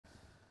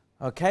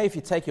Okay, if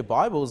you take your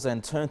Bibles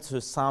and turn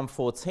to Psalm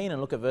 14 and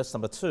look at verse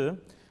number 2.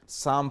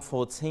 Psalm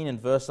 14 and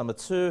verse number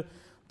 2,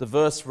 the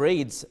verse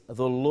reads,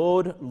 "The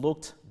Lord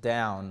looked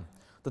down."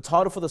 The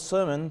title for the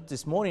sermon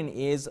this morning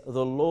is,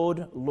 "The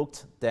Lord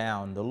looked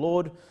down." The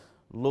Lord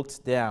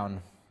looked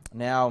down.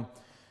 Now,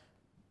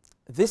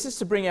 this is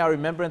to bring our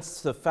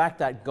remembrance to the fact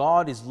that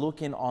God is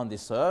looking on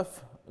this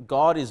earth.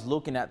 God is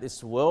looking at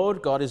this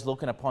world. God is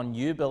looking upon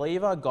you,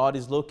 believer. God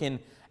is looking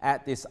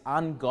at this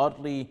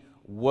ungodly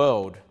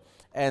world.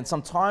 And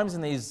sometimes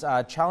in these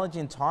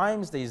challenging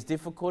times, these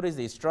difficulties,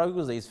 these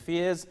struggles, these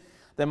fears,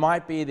 there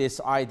might be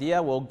this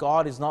idea, well,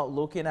 God is not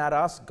looking at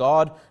us.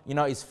 God,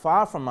 is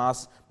far from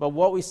us. But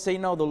what we see,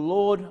 no, the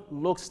Lord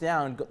looks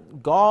down.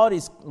 God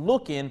is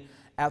looking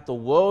at the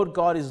world.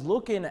 God is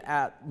looking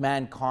at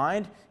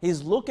mankind.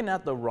 He's looking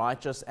at the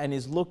righteous, and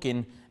He's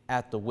looking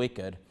at the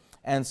wicked.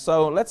 And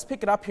so let's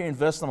pick it up here in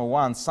verse number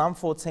 1. Psalm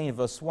 14,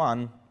 verse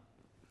 1.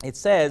 It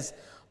says,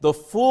 "The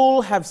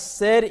fool have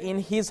said in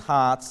his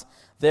heart,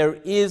 there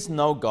is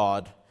no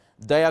God.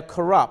 They are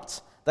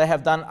corrupt. They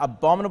have done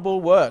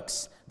abominable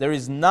works. There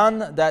is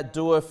none that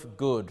doeth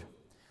good."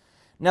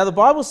 Now the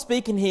Bible's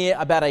speaking here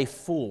about a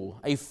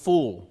fool.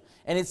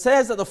 And it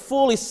says that the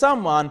fool is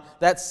someone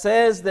that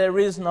says there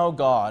is no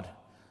God.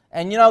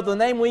 And the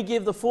name we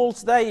give the fool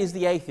today is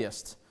the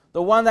atheist.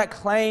 The one that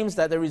claims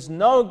that there is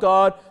no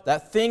God,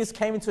 that things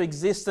came into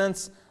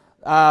existence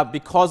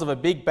because of a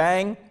big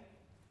bang,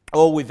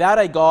 or without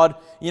a God.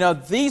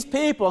 These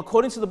people,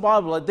 according to the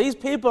Bible, these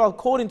people,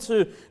 according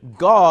to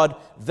God,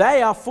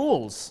 they are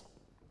fools.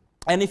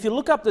 And if you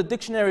look up the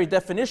dictionary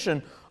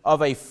definition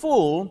of a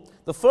fool,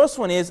 the first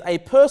one is a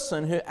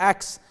person who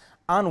acts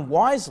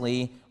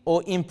unwisely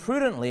or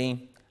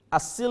imprudently, a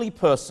silly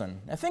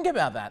person. Now think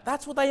about that.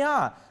 That's what they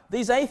are.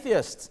 These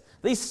atheists,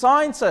 these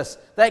scientists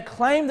that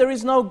claim there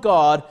is no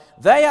God,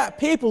 they are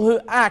people who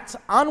act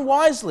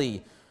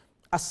unwisely.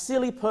 A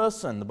silly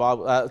person,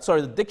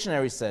 the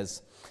dictionary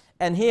says.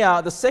 And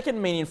here, the second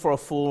meaning for a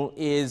fool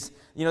is,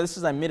 this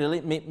is a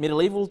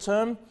medieval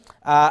term,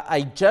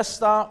 a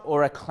jester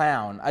or a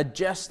clown. A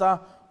jester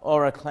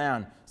or a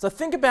clown. So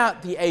think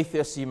about the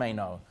atheists you may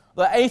know,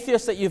 the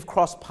atheists that you've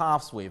crossed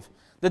paths with.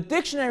 The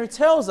dictionary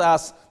tells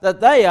us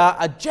that they are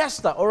a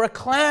jester or a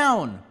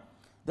clown.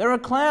 They're a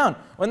clown.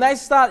 When they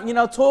start,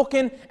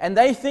 talking and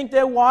they think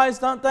they're wise,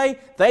 don't they?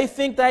 They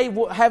think they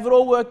have it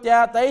all worked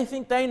out. They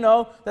think they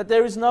know that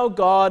there is no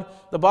God.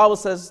 The Bible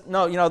says,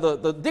 no,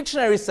 the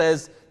dictionary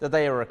says that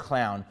they are a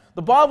clown.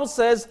 The Bible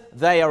says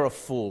they are a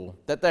fool,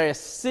 that they are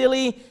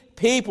silly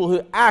people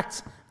who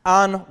act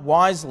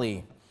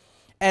unwisely.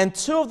 And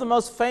two of the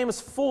most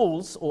famous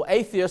fools, or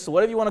atheists, or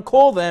whatever you want to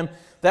call them,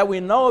 that we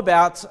know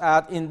about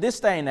in this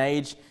day and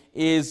age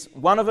is,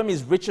 one of them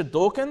is Richard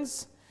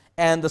Dawkins,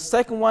 and the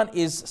second one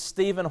is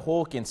Stephen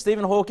Hawking.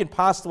 Stephen Hawking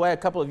passed away a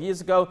couple of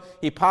years ago.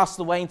 He passed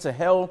away into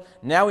hell.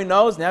 Now he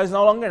knows. Now he's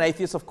no longer an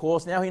atheist, of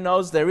course. Now he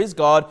knows there is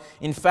God.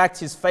 In fact,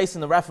 he's facing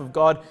the wrath of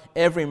God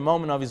every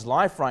moment of his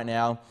life right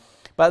now.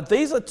 But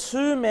these are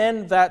two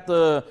men that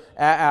the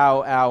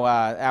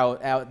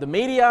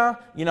media,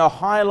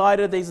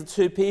 highlighted. These are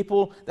two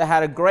people that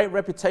had a great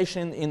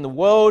reputation in the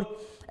world.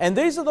 And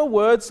these are the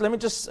words. Let me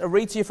just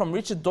read to you from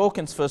Richard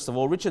Dawkins, first of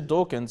all. Richard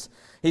Dawkins,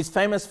 he's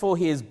famous for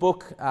his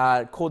book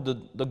called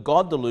The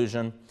God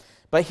Delusion.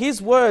 But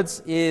his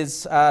words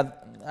is,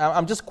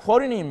 I'm just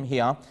quoting him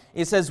here.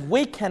 He says,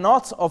 "We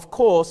cannot, of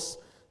course,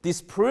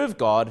 disprove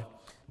God,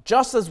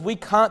 just as we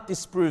can't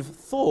disprove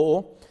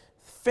Thor,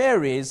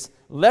 fairies,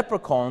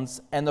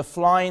 leprechauns, and the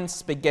flying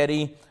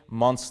spaghetti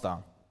monster."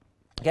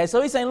 Okay, so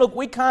he's saying, look,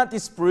 we can't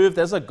disprove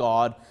there's a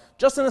God,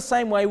 just in the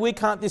same way we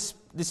can't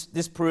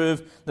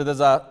disprove that there's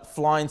a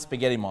flying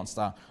spaghetti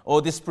monster, or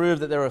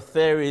disprove that there are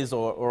fairies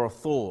or a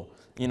Thor,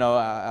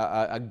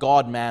 a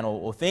God man,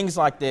 or things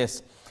like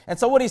this. And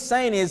so what he's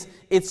saying is,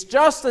 it's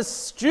just as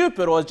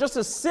stupid or just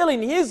as silly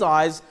in his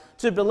eyes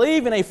to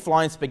believe in a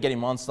flying spaghetti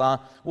monster.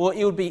 Well,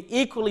 it would be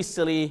equally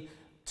silly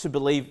to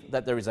believe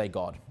that there is a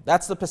God.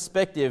 That's the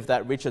perspective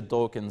that Richard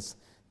Dawkins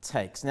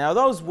takes. Now,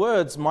 those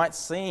words might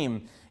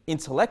seem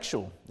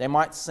intellectual. They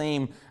might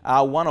seem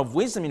one of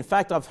wisdom. In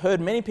fact, I've heard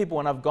many people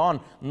when I've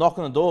gone knock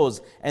on the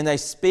doors and they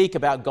speak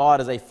about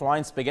God as a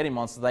flying spaghetti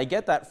monster. They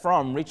get that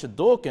from Richard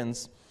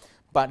Dawkins,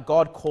 but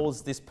God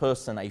calls this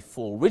person a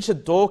fool.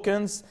 Richard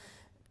Dawkins,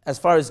 as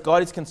far as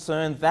God is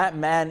concerned, that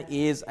man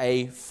is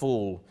a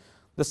fool.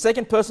 The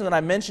second person that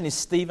I mentioned is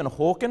Stephen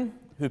Hawking,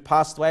 who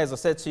passed away, as I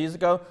said, 2 years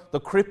ago,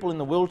 the cripple in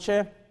the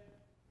wheelchair.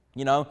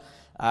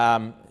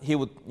 He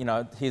would,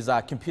 his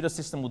computer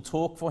system would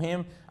talk for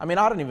him. I mean,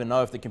 I don't even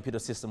know if the computer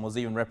system was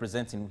even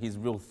representing his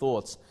real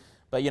thoughts.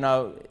 But,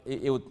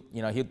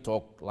 he'd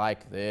talk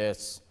like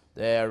this: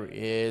 "There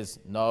is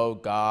no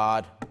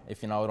God,"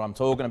 if you know what I'm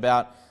talking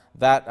about.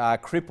 That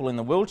cripple in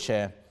the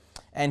wheelchair.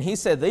 And he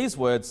said these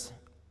words,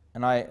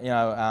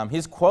 and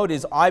his quote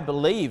is, "I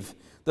believe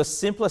the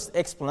simplest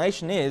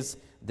explanation is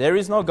there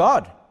is no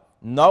God.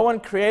 No one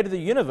created the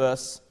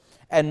universe,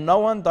 and no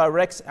one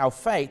directs our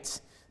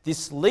fate.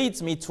 This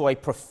leads me to a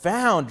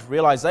profound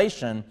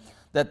realization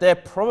that there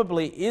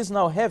probably is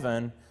no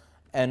heaven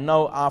and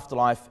no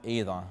afterlife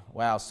either.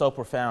 Wow, so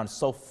profound,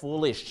 so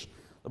foolish.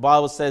 The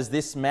Bible says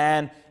this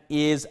man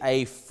is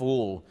a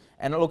fool.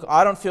 And look,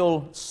 I don't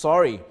feel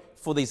sorry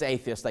for these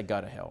atheists that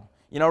go to hell.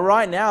 You know,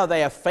 right now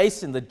they are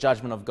facing the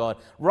judgment of God.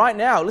 Right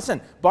now, listen,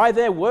 by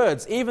their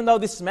words, even though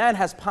this man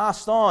has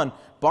passed on,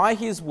 by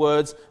his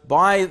words,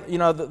 by, you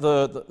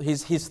know,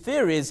 his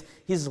theories,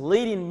 he's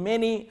leading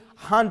many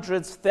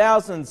hundreds,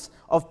 thousands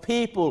of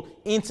people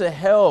into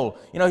hell.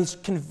 You know, he's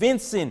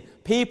convincing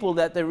people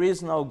that there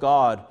is no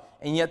God.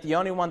 And yet the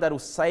only one that will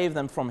save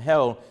them from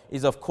hell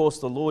is, of course,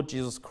 the Lord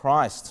Jesus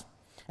Christ.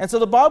 And so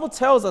the Bible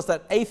tells us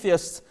that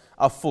atheists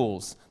are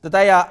fools, that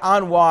they are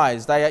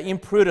unwise, they are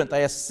imprudent,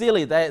 they are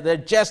silly, they're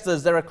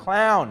jesters, they're a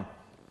clown.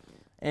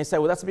 And you say,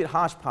 well, that's a bit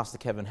harsh, Pastor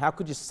Kevin. How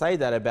could you say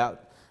that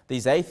about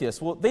these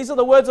atheists? Well, these are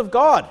the words of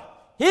God.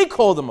 He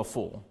called them a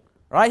fool,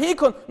 right?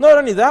 Not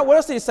only that, what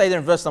else did he say there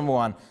in verse number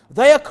 1?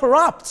 They are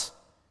corrupt.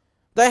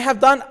 They have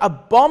done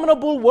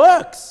abominable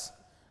works.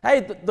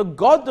 Hey, the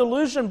God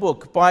Delusion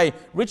book by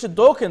Richard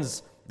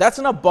Dawkins, that's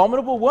an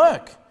abominable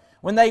work.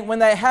 When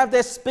they have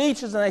their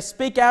speeches and they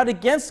speak out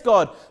against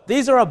God,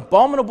 these are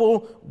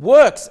abominable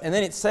works. And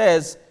then it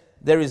says,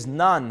 there is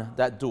none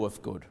that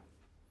doeth good.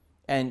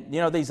 And,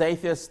 you know, these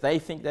atheists, they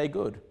think they're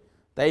good.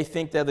 They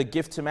think they're the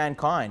gift to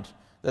mankind.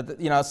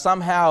 That, you know,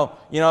 somehow,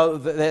 you know,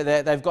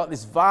 they've got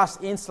this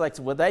vast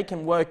intellect where they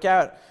can work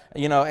out,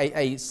 you know,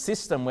 a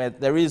system where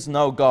there is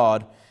no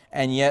God.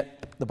 And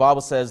yet the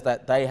Bible says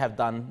that they have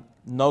done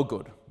no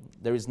good.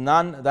 There is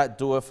none that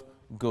doeth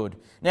good.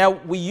 Now,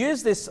 we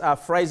use this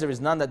phrase, there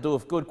is none that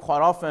doeth good,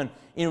 quite often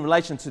in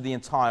relation to the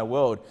entire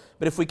world.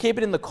 But if we keep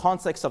it in the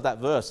context of that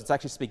verse, it's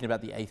actually speaking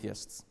about the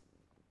atheists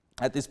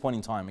at this point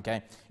in time,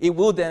 okay? It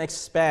will then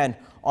expand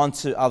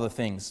onto other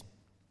things.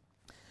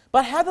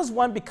 But how does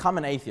one become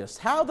an atheist?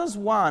 How does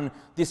one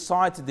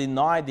decide to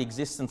deny the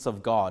existence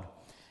of God?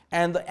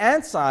 And the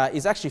answer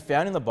is actually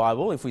found in the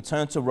Bible. If we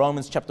turn to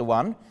Romans chapter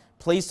 1,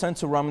 please turn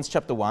to Romans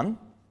chapter 1.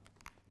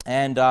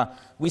 And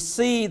we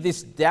see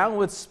this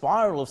downward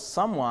spiral of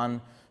someone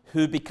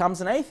who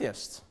becomes an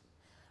atheist.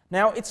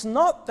 Now, it's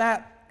not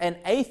that an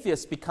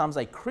atheist becomes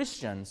a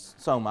Christian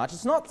so much.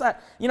 It's not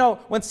that, you know,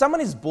 when someone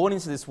is born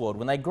into this world,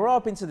 when they grow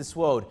up into this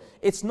world,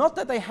 it's not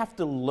that they have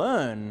to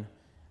learn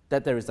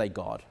that there is a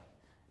God.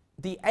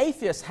 The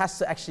atheist has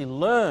to actually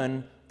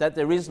learn that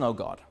there is no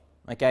God,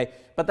 okay?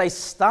 But they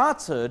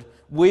started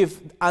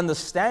with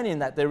understanding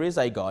that there is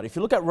a God. If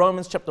you look at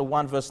Romans chapter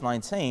 1, verse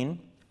 19,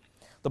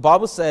 the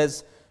Bible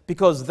says,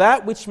 because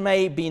that which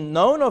may be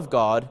known of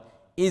God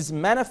is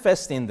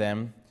manifest in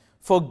them,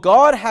 for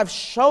God hath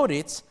showed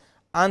it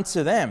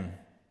unto them.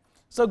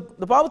 So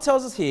the Bible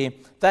tells us here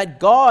that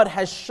God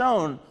has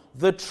shown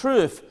the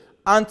truth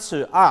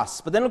unto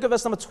us. But then look at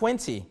verse number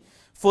 20.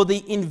 For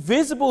the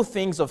invisible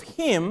things of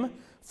him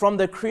from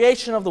the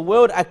creation of the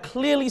world are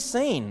clearly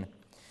seen,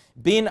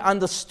 being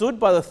understood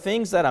by the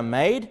things that are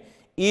made,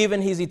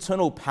 even his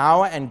eternal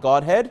power and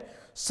Godhead,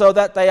 so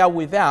that they are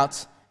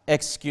without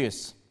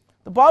excuse.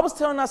 The Bible's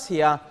telling us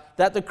here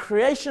that the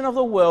creation of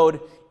the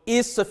world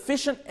is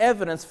sufficient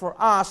evidence for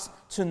us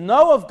to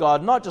know of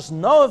God, not just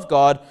know of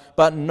God,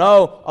 but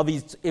know of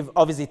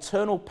his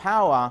eternal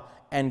power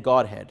and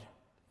Godhead.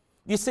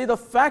 You see, the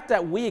fact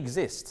that we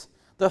exist,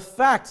 the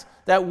fact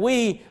that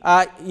we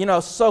are, you know,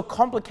 so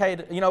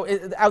complicated, you know,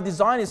 our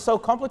design is so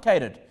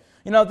complicated.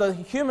 You know, the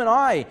human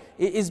eye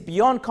is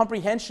beyond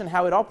comprehension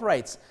how it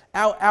operates.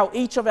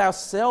 Each of our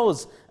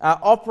cells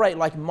operate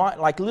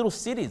like little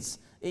cities.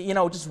 You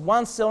know, just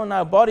one cell in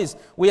our bodies.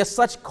 We are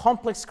such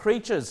complex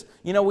creatures.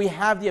 You know, we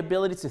have the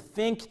ability to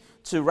think,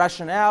 to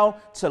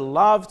rationale, to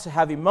love, to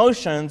have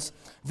emotions.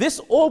 This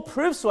all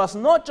proves to us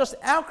not just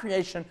our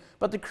creation,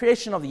 but the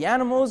creation of the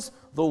animals,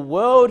 the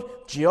world,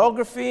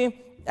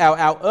 geography,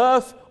 our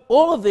earth.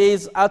 All of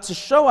these are to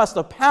show us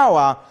the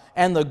power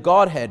and the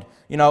Godhead,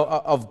 you know,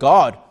 of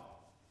God.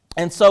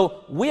 And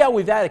so we are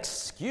without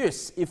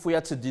excuse if we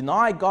are to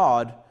deny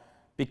God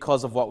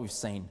because of what we've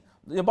seen.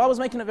 The Bible is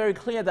making it very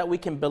clear that we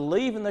can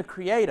believe in the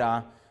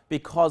Creator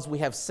because we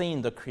have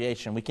seen the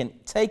creation. We can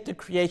take the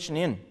creation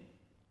in.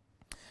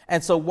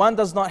 And so one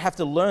does not have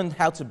to learn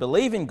how to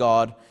believe in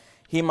God.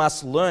 He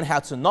must learn how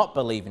to not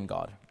believe in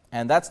God.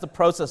 And that's the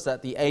process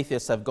that the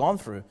atheists have gone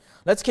through.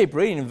 Let's keep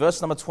reading in verse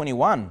number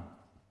 21.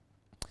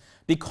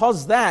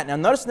 Because that, now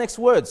notice the next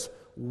words,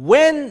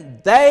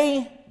 when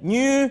they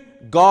knew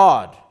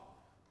God.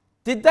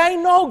 Did they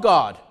know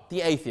God,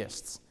 the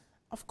atheists?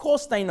 Of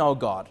course they know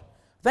God.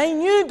 They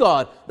knew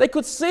God. They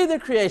could see the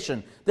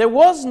creation. There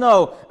was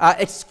no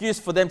excuse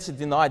for them to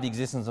deny the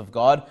existence of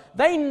God.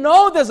 They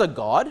know there's a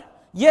God.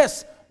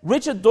 Yes,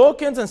 Richard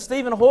Dawkins and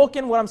Stephen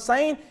Hawking, what I'm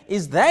saying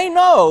is they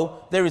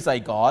know there is a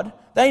God.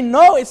 They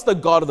know it's the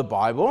God of the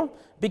Bible.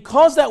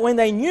 Because that when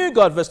they knew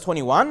God, verse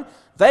 21,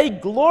 they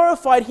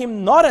glorified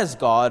him not as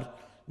God,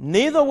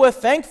 neither were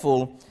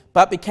thankful,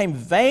 but became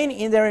vain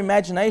in their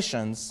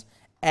imaginations,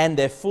 and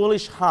their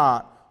foolish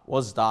heart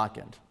was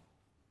darkened.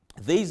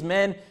 These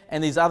men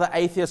and these other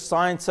atheist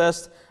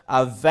scientists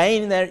are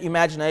vain in their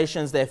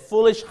imaginations. Their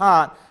foolish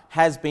heart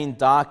has been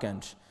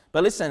darkened.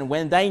 But listen,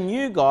 when they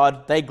knew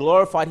God, they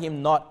glorified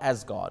him not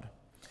as God.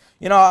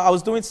 You know, I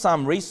was doing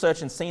some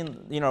research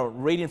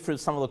and reading through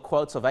some of the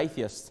quotes of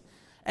atheists.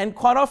 And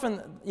quite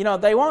often,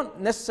 they won't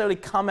necessarily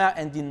come out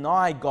and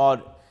deny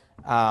God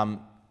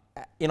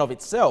in of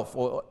itself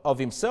or of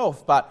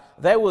himself, but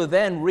they will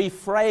then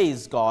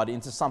rephrase God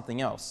into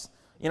something else.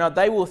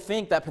 They will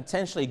think that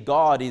potentially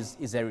God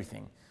is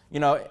everything.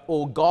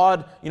 Or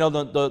God,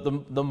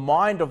 the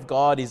mind of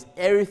God is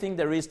everything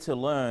there is to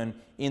learn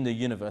in the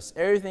universe.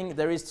 Everything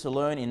there is to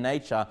learn in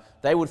nature,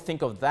 they would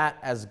think of that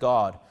as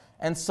God.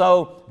 And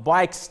so,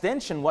 by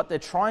extension, what they're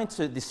trying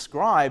to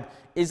describe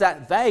is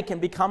that they can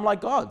become like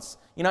gods.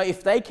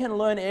 If they can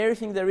learn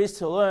everything there is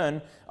to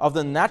learn of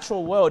the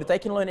natural world, if they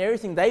can learn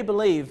everything they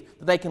believe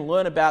that they can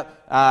learn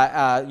about,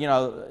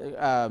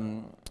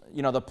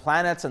 the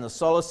planets and the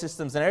solar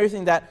systems and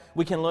everything that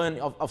we can learn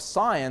of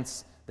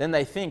science, then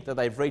they think that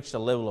they've reached a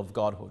level of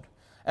godhood.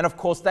 And of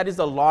course, that is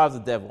the lie of the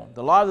devil.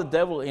 The lie of the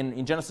devil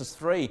in Genesis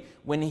 3,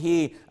 when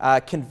he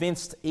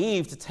convinced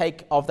Eve to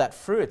take of that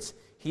fruit,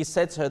 he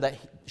said to her that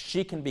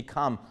she can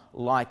become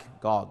like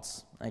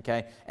gods.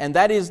 Okay? And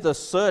that is the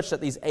search that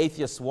these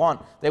atheists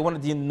want. They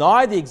want to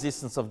deny the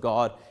existence of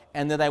God,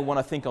 and then they want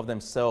to think of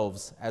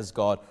themselves as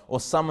God, or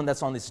someone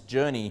that's on this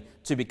journey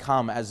to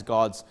become as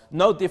gods.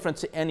 No different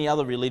to any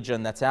other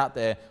religion that's out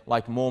there,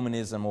 like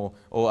Mormonism or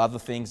other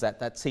things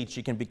that teach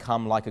you can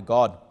become like a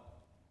god.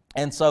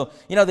 And so,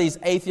 these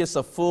atheists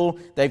are full.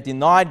 They've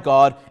denied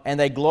God, and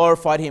they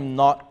glorified him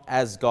not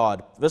as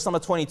God. Verse number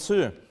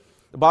 22,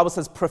 the Bible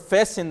says,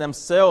 professing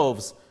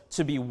themselves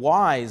to be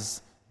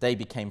wise, they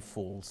became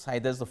fools. Hey,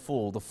 there's the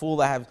fool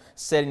that have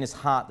said in his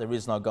heart there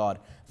is no God.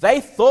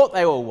 They thought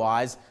they were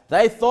wise.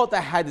 They thought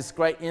they had this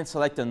great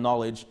intellect and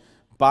knowledge,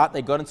 but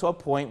they got into a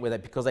point where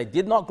because they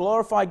did not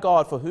glorify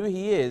God for who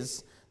he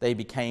is, they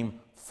became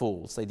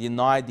fools. They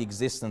denied the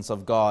existence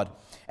of God.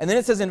 And then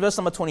it says in verse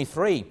number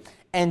 23,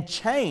 and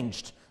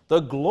changed the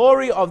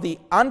glory of the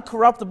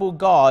uncorruptible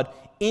God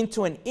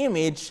into an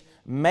image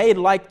made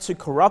like to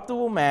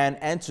corruptible man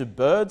and to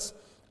birds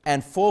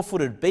and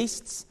four-footed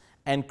beasts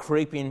and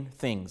creeping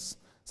things.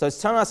 So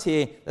it's telling us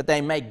here that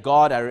they make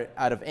God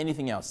out of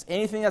anything else.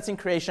 Anything that's in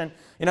creation,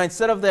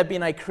 instead of there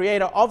being a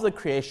creator of the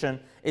creation,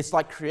 it's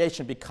like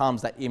creation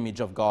becomes that image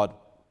of God.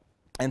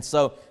 And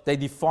so they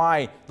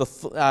defile the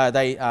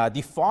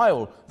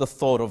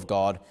thought of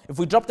God. If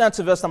we drop down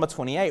to verse number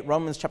 28,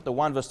 Romans chapter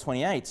 1, verse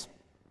 28.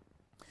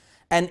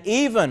 And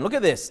even, look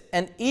at this,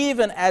 and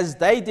even as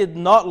they did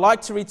not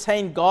like to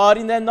retain God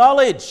in their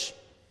knowledge.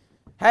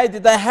 Hey,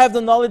 did they have the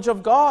knowledge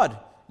of God?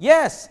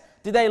 Yes.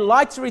 Did they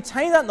like to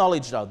retain that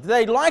knowledge though? Did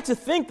they like to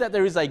think that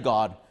there is a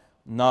God?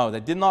 No, they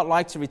did not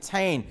like to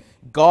retain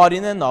God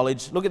in their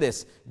knowledge. Look at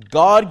this.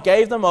 God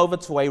gave them over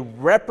to a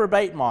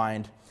reprobate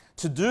mind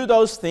to do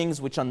those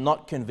things which are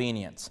not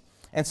convenient.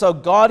 And so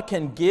God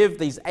can give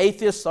these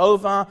atheists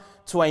over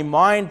to a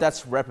mind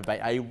that's reprobate,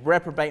 a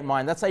reprobate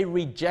mind. That's a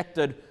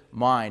rejected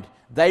mind.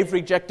 They've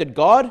rejected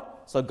God,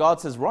 so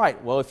God says,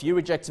 right, well, if you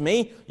reject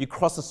me, you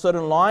cross a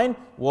certain line,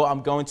 well,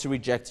 I'm going to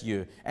reject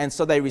you. And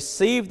so they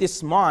receive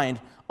this mind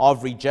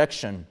of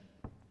rejection.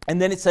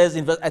 And then it says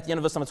at the end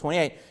of verse number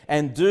 28,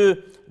 and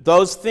do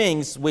those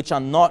things which are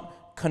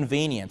not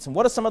convenient. And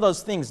what are some of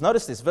those things?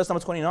 Notice this, verse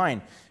number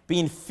 29,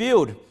 being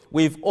filled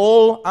with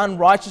all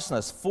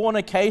unrighteousness,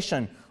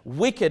 fornication,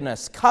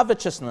 wickedness,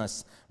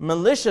 covetousness,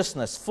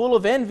 maliciousness, full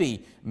of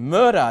envy,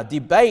 murder,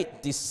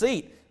 debate,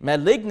 deceit,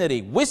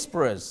 malignity,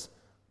 whisperers.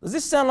 Does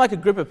this sound like a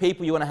group of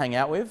people you want to hang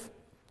out with?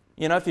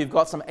 If you've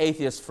got some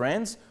atheist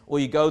friends, or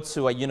you go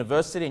to a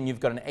university and you've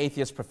got an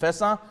atheist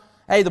professor,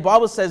 hey, the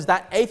Bible says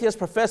that atheist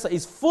professor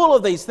is full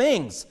of these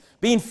things,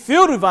 being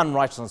filled with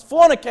unrighteousness,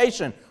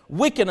 fornication,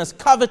 wickedness,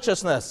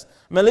 covetousness,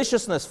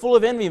 maliciousness, full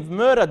of envy,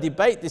 murder,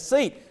 debate,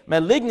 deceit,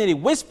 malignity,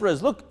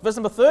 whisperers. Look, verse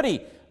number 30,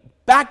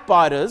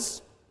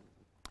 backbiters,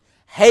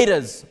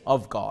 haters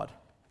of God.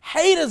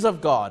 Haters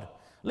of God.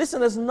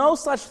 Listen, there's no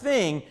such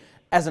thing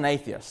as an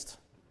atheist.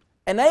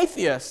 An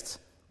atheist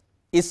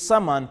is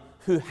someone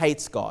who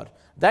hates God.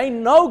 They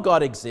know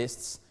God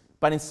exists,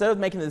 but instead of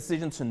making the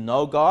decision to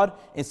know God,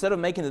 instead of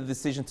making the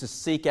decision to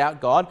seek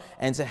out God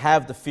and to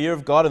have the fear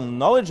of God and the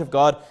knowledge of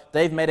God,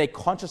 they've made a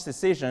conscious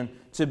decision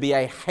to be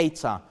a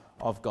hater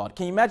of God.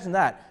 Can you imagine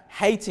that?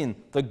 Hating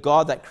the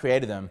God that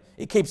created them.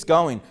 It keeps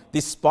going.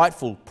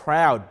 Despiteful,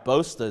 proud,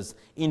 boasters,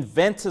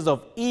 inventors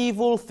of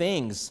evil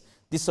things,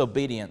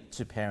 disobedient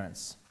to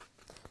parents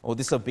or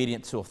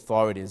disobedient to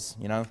authorities,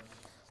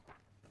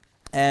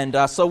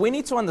 And so we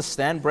need to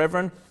understand,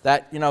 brethren,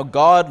 that,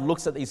 God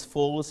looks at these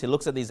fools, he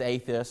looks at these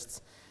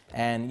atheists,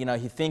 and,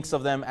 he thinks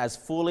of them as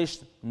foolish,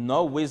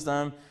 no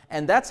wisdom,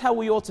 and that's how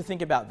we ought to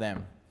think about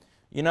them.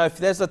 If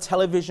there's a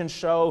television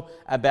show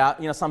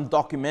about, some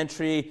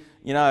documentary,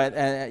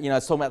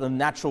 it's talking about the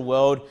natural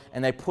world,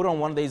 and they put on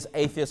one of these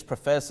atheist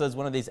professors,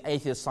 one of these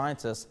atheist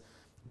scientists,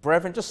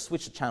 brethren, just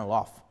switch the channel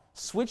off.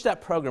 Switch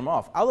that program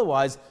off.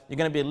 Otherwise, you're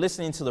going to be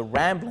listening to the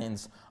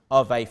ramblings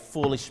of a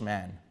foolish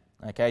man.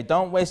 Okay,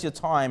 don't waste your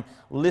time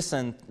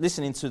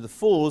listening to the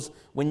fools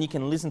when you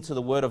can listen to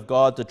the Word of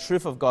God, the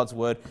truth of God's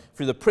Word,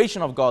 through the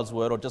preaching of God's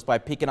Word, or just by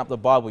picking up the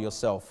Bible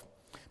yourself.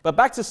 But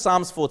back to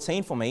Psalms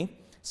 14 for me.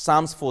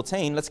 Psalms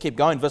 14, let's keep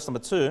going, verse number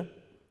 2.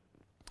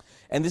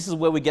 And this is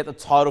where we get the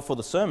title for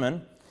the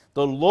sermon.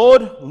 The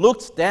Lord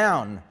looked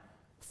down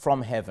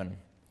from heaven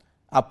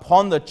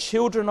upon the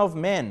children of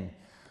men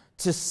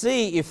to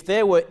see if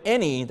there were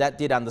any that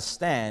did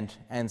understand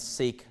and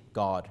seek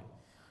God.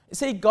 You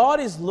see, God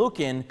is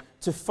looking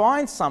to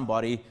find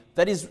somebody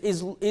that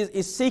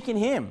is seeking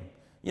Him.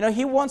 You know,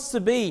 He wants to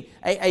be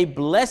a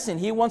blessing.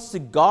 He wants to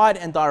guide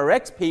and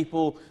direct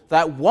people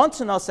that want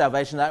to know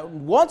salvation, that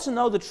want to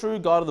know the true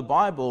God of the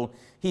Bible.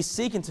 He's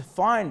seeking to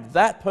find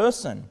that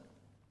person.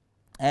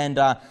 And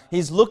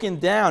He's looking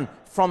down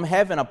from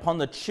heaven upon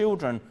the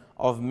children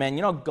of men.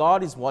 You know,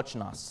 God is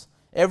watching us.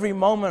 Every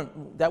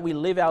moment that we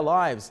live our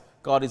lives,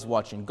 God is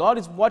watching. God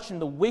is watching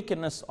the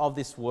wickedness of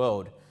this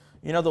world.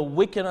 You know, the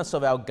wickedness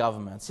of our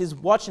governments. He's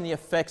watching the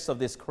effects of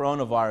this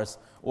coronavirus,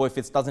 or if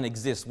it doesn't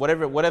exist,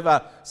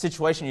 whatever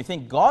situation you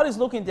think. God is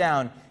looking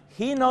down.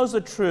 He knows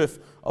the truth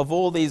of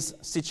all these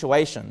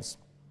situations.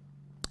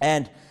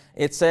 And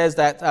it says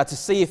that to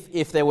see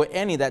if there were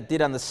any that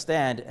did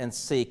understand and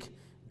seek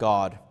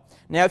God.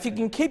 Now, if you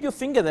can keep your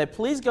finger there,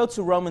 please go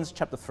to Romans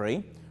chapter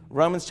 3.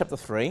 Romans chapter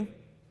 3.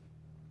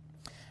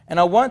 And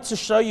I want to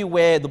show you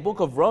where the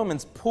book of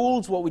Romans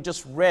pulls what we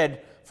just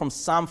read from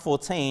Psalm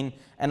 14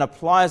 and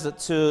applies it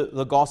to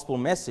the gospel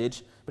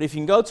message. But if you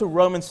can go to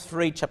Romans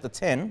 3, chapter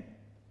 10.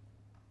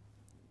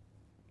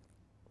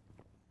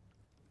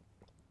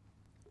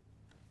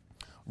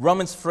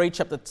 Romans 3,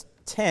 chapter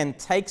 10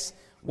 takes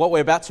what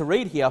we're about to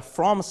read here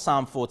from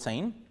Psalm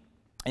 14.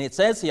 And it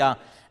says here,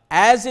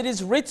 as it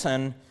is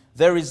written,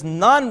 there is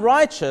none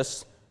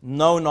righteous,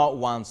 no, not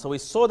one. So we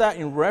saw that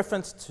in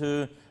reference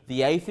to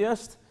the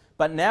atheist.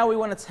 But now we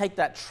want to take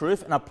that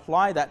truth and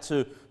apply that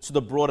to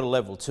the broader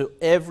level, to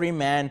every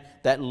man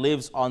that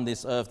lives on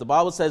this earth. The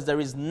Bible says there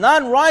is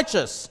none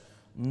righteous,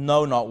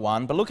 no, not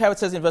one. But look how it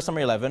says in verse number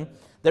 11,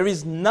 there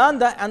is none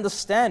that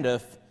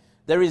understandeth,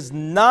 there is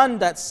none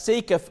that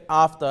seeketh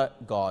after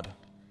God.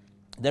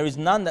 There is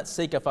none that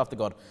seeketh after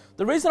God.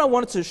 The reason I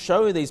wanted to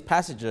show you these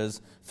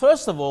passages,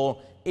 first of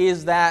all,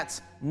 is that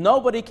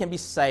nobody can be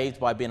saved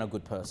by being a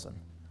good person.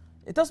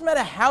 It doesn't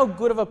matter how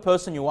good of a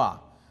person you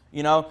are.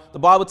 You know, the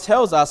Bible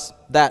tells us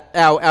that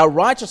our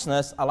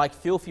righteousness are like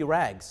filthy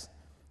rags.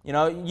 You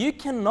know, you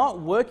cannot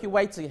work your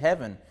way to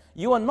heaven.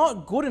 You are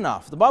not good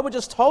enough. The Bible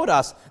just told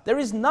us there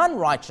is none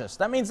righteous.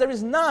 That means there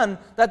is none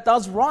that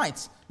does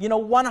right,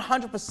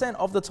 100%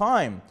 of the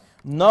time.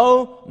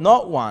 No,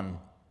 not one.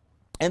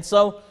 And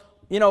so,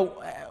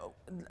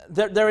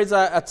 there is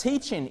a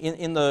teaching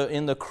in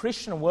the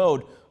Christian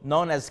world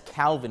known as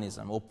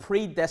Calvinism or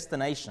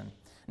predestination.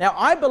 Now,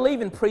 I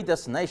believe in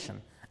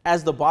predestination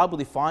as the Bible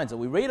defines it.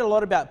 We read a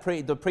lot about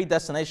the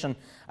predestination,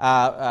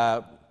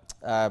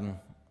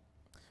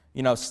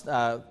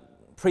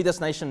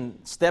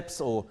 predestination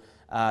steps or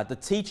the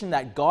teaching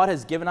that God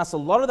has given us. A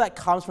lot of that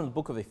comes from the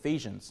book of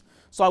Ephesians.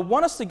 So I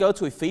want us to go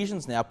to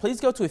Ephesians now. Please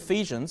go to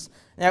Ephesians.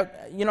 Now,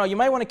 you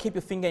may want to keep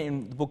your finger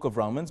in the book of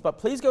Romans, but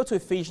please go to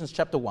Ephesians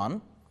chapter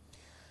 1.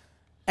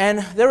 And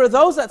there are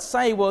those that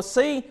say, well,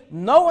 see,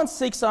 no one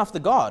seeks after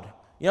God.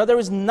 There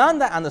is none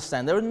that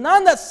understand. There are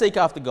none that seek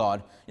after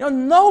God.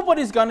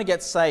 Nobody's going to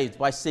get saved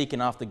by seeking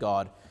after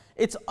God.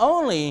 It's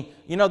only,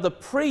 the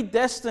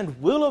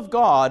predestined will of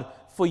God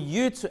for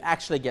you to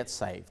actually get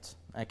saved.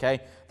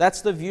 Okay?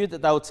 That's the view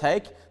that they'll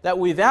take, that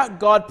without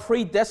God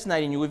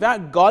predestinating you,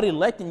 without God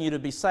electing you to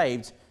be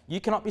saved,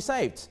 you cannot be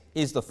saved,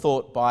 is the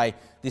thought by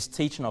this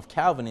teaching of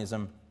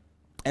Calvinism.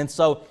 And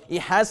so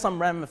it has some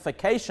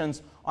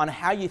ramifications on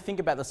how you think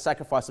about the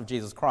sacrifice of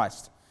Jesus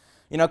Christ.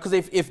 Because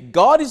if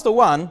God is the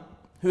one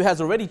who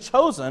has already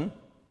chosen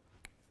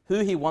who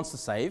He wants to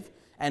save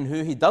and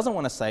who He doesn't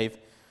want to save,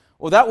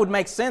 well, that would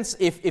make sense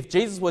if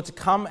Jesus were to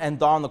come and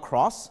die on the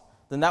cross.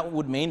 Then that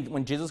would mean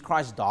when Jesus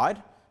Christ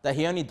died, that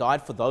He only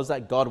died for those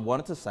that God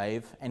wanted to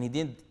save, and He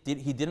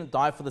didn't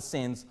die for the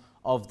sins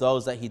of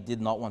those that He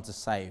did not want to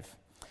save.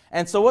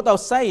 And so what they'll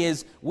say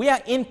is, we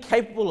are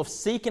incapable of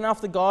seeking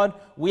after God.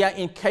 We are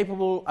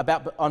incapable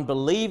on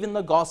believing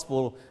the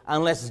gospel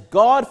unless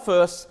God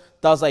first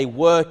does a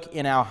work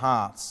in our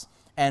hearts.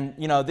 And,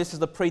 this is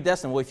the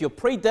predestined. Well, if you're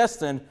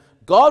predestined,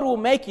 God will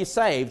make you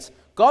saved.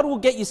 God will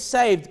get you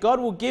saved. God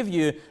will give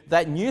you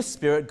that new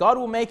spirit. God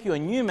will make you a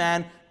new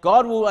man.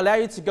 God will allow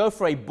you to go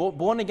for a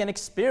born-again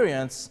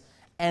experience.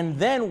 And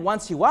then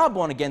once you are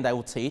born again, they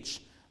will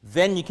teach,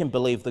 then you can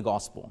believe the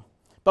gospel.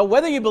 But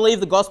whether you believe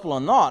the gospel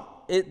or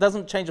not, it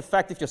doesn't change the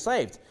fact if you're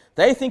saved.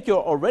 They think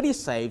you're already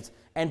saved,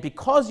 and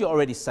because you're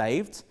already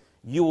saved,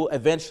 you will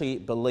eventually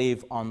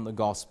believe on the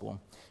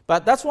gospel.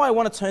 But that's why I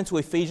want to turn to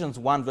Ephesians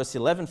 1 verse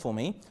 11 for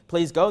me.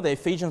 Please go there,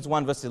 Ephesians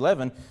 1 verse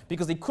 11,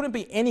 because it couldn't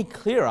be any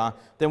clearer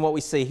than what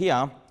we see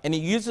here. And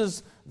it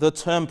uses the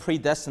term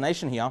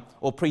predestination here,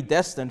 or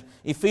predestined.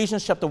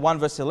 Ephesians chapter 1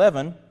 verse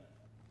 11,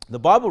 the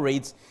Bible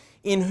reads,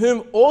 in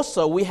whom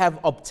also we have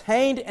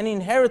obtained an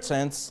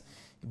inheritance,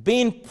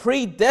 being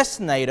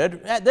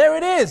predestinated. There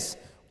it is.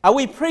 Are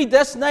we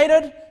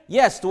predestinated?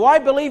 Yes. Do I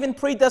believe in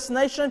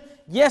predestination?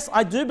 Yes,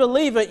 I do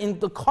believe it in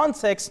the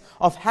context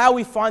of how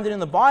we find it in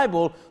the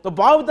Bible. The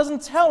Bible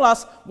doesn't tell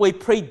us we're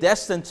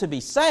predestined to be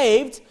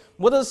saved.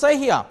 What does it say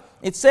here?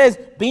 It says,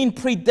 being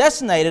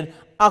predestinated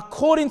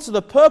according to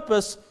the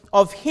purpose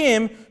of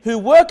Him who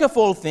worketh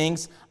all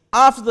things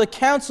after the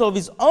counsel of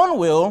His own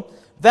will,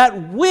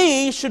 that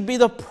we should be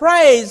the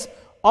praise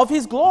of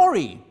His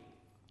glory.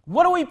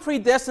 What are we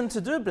predestined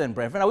to do,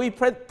 brethren? Are we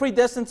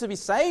predestined to be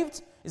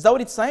saved? Is that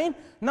what it's saying?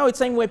 No, it's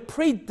saying we're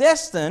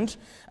predestined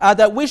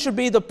that we should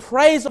be the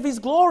praise of His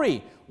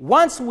glory.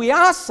 Once we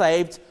are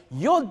saved,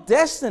 your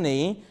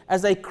destiny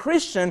as a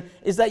Christian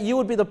is that you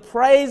would be the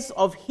praise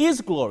of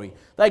His glory.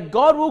 That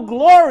God will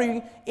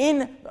glory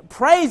in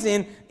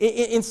praising,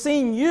 in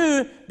seeing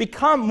you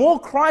become more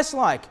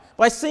Christ-like,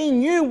 by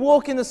seeing you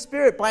walk in the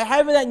Spirit, by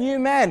having that new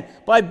man,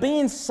 by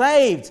being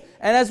saved.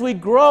 And as we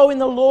grow in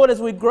the Lord,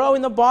 as we grow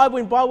in the Bible,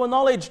 in Bible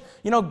knowledge,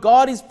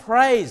 God is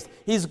praised.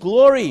 His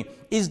glory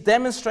is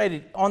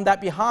demonstrated on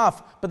that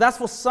behalf. But that's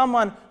for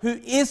someone who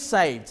is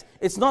saved.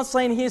 It's not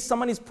saying here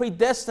someone is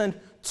predestined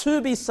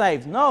to be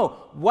saved.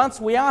 No, once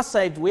we are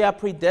saved, we are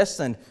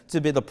predestined to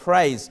be the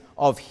praise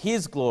of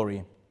His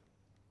glory.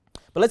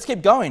 But let's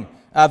keep going.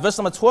 Verse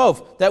number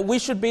 12, that we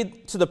should be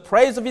to the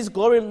praise of His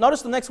glory.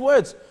 Notice the next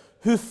words.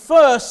 Who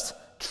first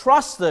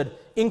trusted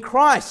in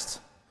Christ.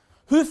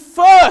 Who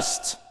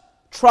first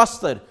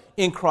trusted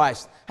in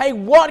Christ. Hey,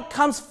 what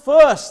comes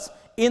first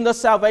in the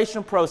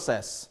salvation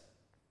process?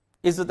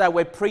 Is it that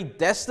we're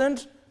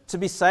predestined to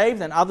be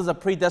saved and others are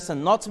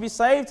predestined not to be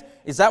saved?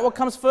 Is that what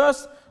comes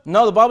first?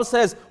 No, the Bible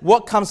says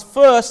what comes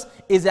first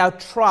is our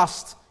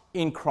trust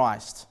in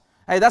Christ.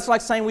 Hey, that's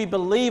like saying we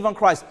believe on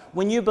Christ.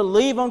 When you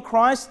believe on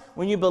Christ,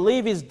 when you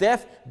believe His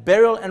death,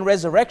 burial, and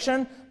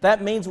resurrection,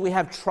 that means we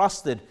have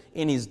trusted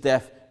in His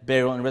death,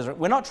 burial, and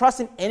resurrection. We're not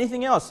trusting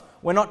anything else.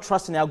 We're not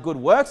trusting our good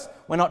works.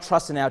 We're not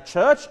trusting our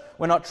church.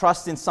 We're not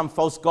trusting some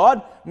false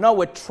god. No,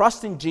 we're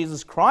trusting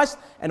Jesus Christ.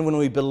 And when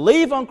we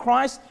believe on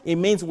Christ, it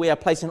means we are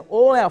placing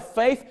all our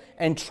faith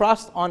and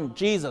trust on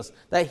Jesus.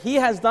 That He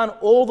has done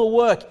all the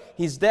work,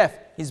 His death,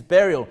 His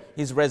burial,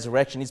 His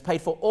resurrection. He's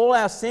paid for all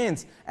our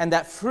sins. And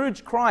that through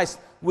Christ,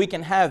 we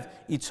can have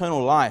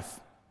eternal life.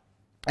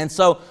 And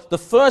so the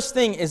first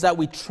thing is that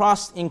we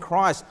trust in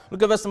Christ.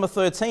 Look at verse number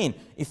 13.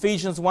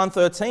 Ephesians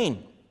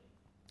 1:13.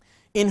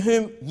 In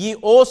whom ye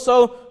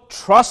also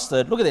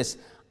trusted, look at this,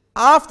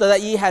 after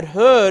that ye had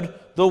heard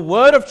the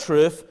word of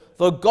truth,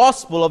 the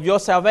gospel of your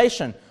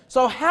salvation.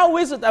 So how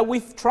is it that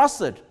we've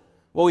trusted?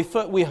 Well,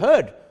 we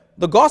heard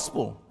the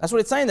gospel. That's what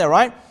it's saying there,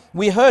 right?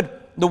 We heard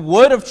the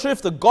word of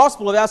truth, the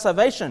gospel of our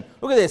salvation.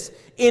 Look at this.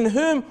 In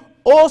whom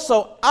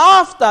also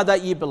after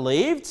that ye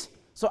believed.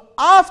 So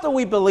after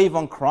we believe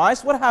on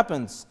Christ, what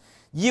happens?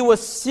 Ye were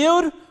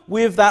sealed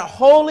with that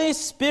Holy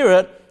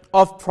Spirit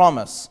of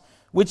promise,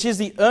 which is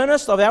the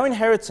earnest of our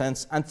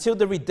inheritance until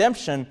the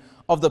redemption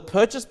of the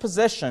purchased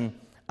possession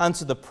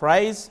unto the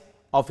praise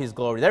of His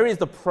glory. There is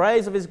the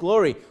praise of His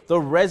glory, the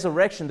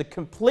resurrection, the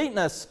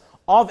completeness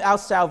of our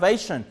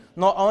salvation.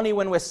 Not only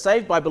when we're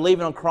saved by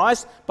believing on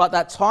Christ, but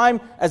that time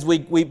as we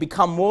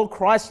become more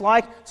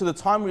Christ-like, to the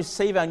time we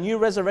receive our new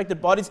resurrected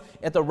bodies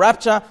at the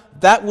rapture,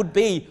 that would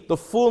be the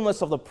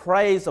fullness of the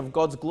praise of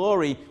God's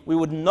glory. We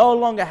would no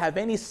longer have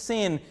any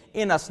sin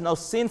in us, no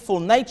sinful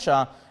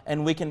nature,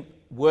 and we can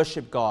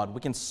worship God. We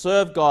can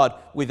serve God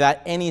without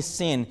any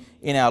sin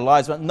in our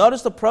lives. But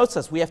notice the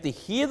process. We have to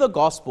hear the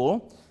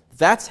gospel.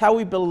 That's how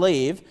we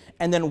believe.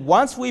 And then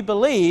once we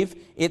believe,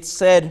 it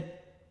said,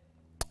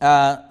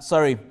 it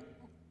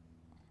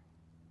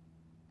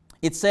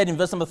said in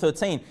verse number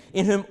 13,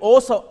 in whom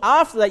also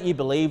after that ye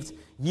believed,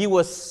 ye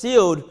were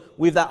sealed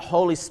with that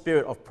Holy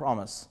Spirit of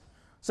promise.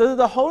 So did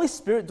the Holy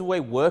Spirit do a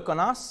work on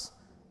us,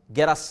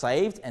 get us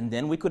saved, and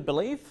then we could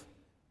believe?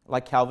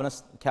 Like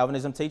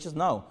Calvinism teaches?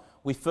 No.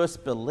 We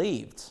first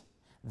believed.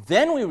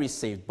 Then we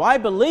received. By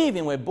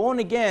believing, we're born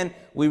again,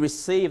 we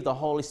receive the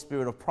Holy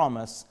Spirit of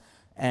promise,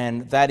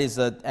 and that is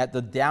at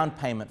the down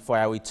payment for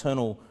our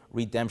eternal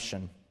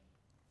redemption.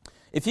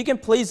 If you can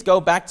please go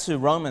back to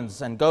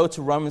Romans and go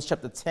to Romans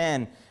chapter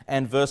 10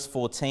 and verse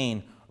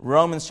 14.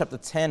 Romans chapter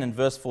 10 and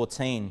verse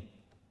 14.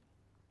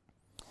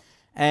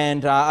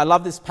 And I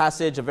love this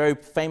passage, a very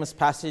famous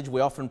passage.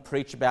 We often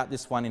preach about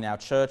this one in our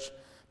church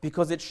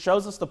because it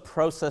shows us the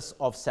process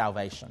of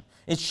salvation.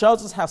 It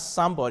shows us how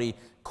somebody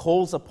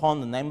calls upon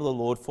the name of the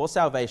Lord for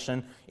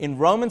salvation. In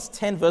Romans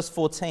 10 verse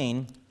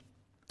 14,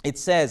 it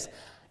says,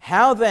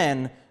 how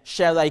then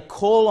shall they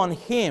call on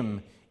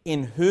Him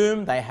in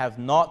whom they have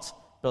not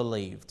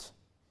believed?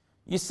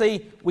 You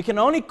see, we can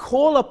only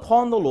call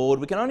upon the Lord,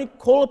 we can only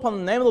call upon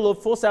the name of the Lord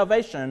for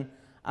salvation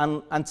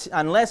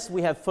unless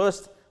we have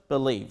first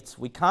believed.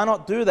 We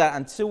cannot do that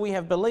until we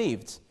have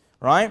believed,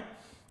 right?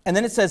 And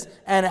then it says,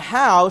 and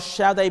how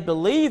shall they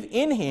believe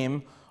in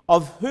Him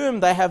of whom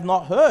they have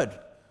not heard?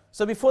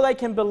 So before they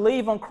can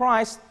believe on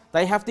Christ,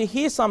 they have to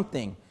hear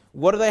something.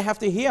 What do they have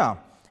to hear?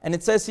 And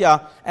it says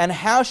here, and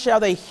how shall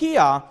they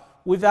hear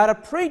without a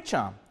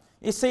preacher?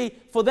 You see,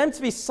 for them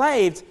to be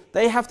saved,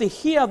 they have to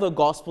hear the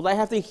gospel. They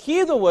have to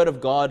hear the word of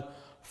God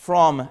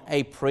from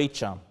a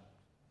preacher.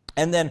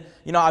 And then,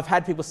 I've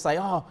had people say,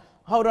 oh,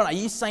 hold on, are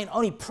you saying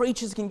only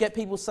preachers can get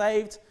people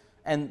saved?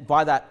 And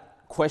by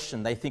that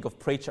question, they think of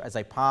preacher as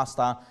a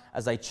pastor,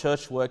 as a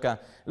church worker.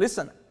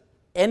 Listen,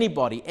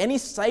 anybody, any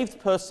saved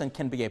person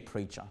can be a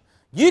preacher.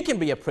 You can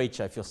be a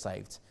preacher if you're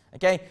saved,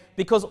 okay?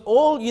 Because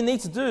all you need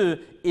to do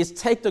is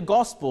take the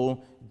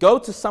gospel, go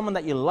to someone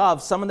that you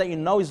love, someone that you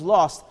know is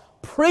lost,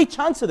 preach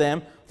unto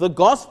them the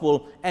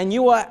gospel, and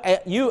you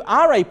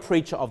are a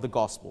preacher of the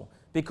gospel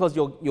because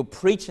you're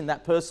preaching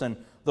that person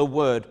the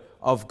word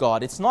of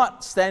God. It's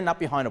not standing up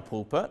behind a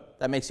pulpit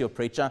that makes you a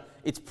preacher.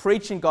 It's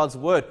preaching God's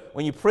word.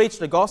 When you preach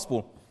the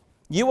gospel,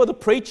 you are the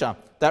preacher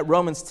that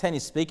Romans 10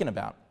 is speaking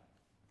about.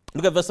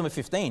 Look at verse number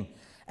 15.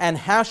 And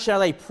how shall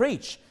they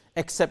preach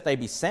except they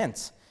be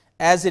sent?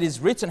 As it is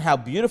written, how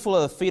beautiful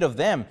are the feet of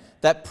them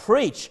that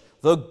preach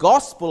the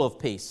gospel of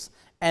peace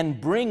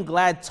and bring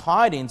glad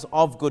tidings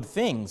of good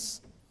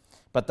things.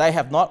 But they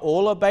have not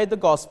all obeyed the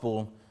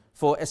gospel.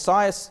 For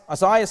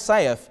Isaiah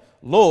saith,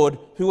 Lord,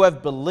 who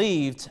have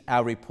believed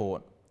our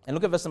report. And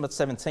look at verse number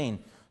 17.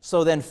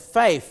 So then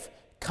faith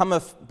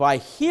cometh by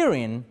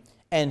hearing,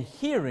 and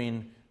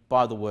hearing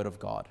by the word of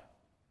God.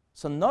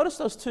 So notice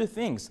those two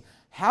things.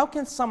 How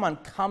can someone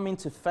come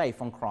into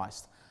faith on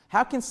Christ?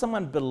 How can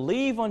someone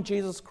believe on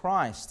Jesus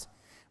Christ?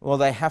 Well,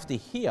 they have to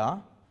hear,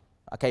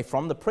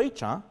 from the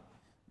preacher.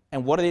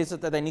 And what it is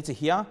that they need to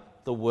hear?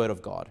 The word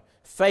of God.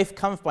 Faith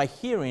comes by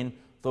hearing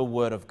the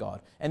word of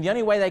God. And the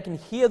only way they can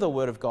hear the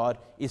word of God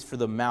is through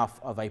the mouth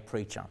of a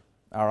preacher.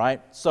 All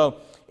right? So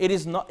it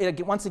is not,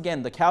 once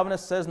again, the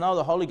Calvinist says, no,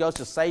 the Holy Ghost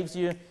just saves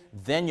you.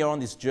 Then you're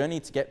on this journey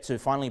to get to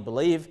finally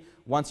believe.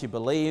 Once you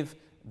believe,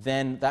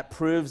 then that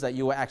proves that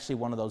you were actually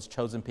one of those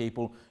chosen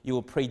people. You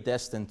were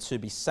predestined to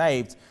be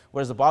saved.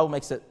 Whereas the Bible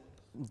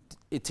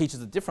it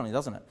teaches it differently,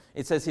 doesn't it?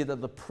 It says here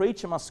that the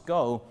preacher must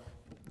go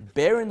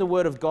bearing the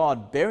word of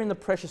God, bearing the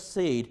precious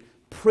seed,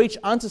 preach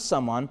unto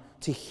someone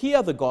to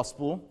hear the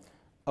gospel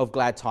of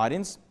glad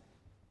tidings,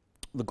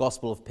 the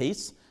gospel of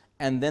peace,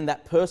 and then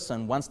that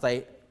person, once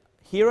they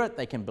hear it,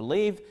 they can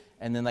believe,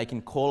 and then they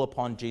can call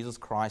upon Jesus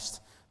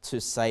Christ to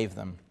save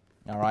them.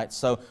 All right,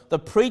 so the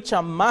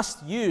preacher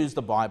must use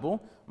the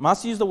Bible,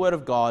 must use the word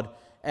of God,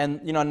 and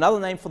another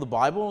name for the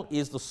Bible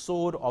is the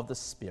sword of the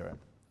Spirit.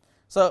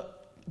 So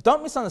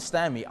don't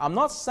misunderstand me. I'm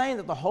not saying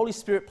that the Holy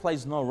Spirit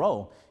plays no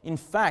role. In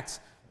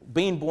fact,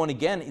 being born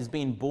again is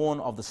being born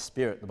of the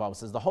Spirit, the Bible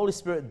says. The Holy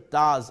Spirit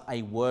does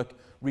a work,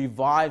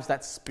 revives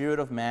that spirit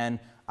of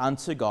man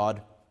unto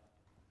God.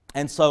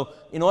 And so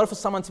in order for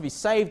someone to be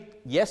saved,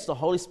 yes, the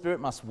Holy Spirit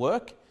must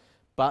work,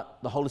 but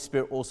the Holy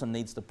Spirit also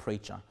needs the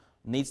preacher.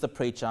 Needs the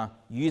preacher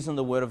using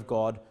the word of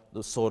God,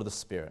 the sword of the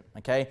Spirit.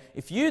 Okay?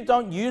 If you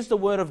don't use the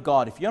word of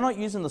God, if you're not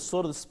using the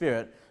sword of the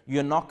Spirit,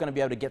 you're not going to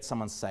be able to get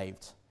someone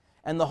saved.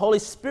 And the Holy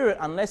Spirit,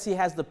 unless he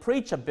has the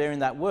preacher bearing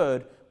that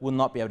word, will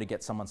not be able to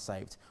get someone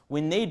saved. We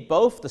need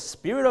both the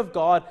Spirit of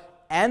God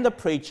and the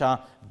preacher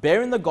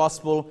bearing the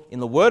gospel in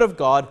the word of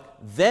God.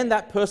 Then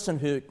that person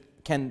who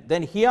can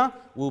then hear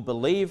will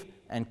believe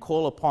and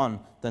call upon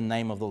the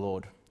name of the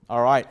Lord.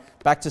 All right,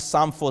 back to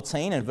Psalm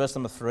 14 and verse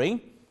number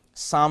 3.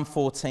 Psalm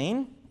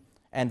 14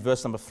 and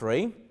verse number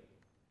 3.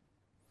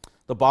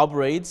 The Bible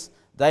reads,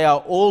 they are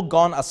all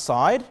gone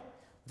aside.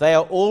 They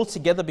are all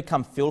together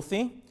become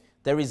filthy.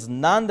 There is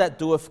none that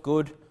doeth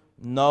good,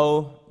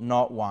 no,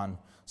 not one.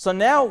 So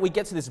now we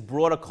get to this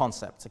broader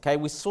concept, okay?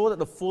 We saw that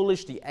the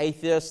foolish, the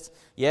atheist,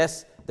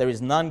 yes, there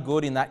is none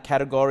good in that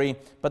category,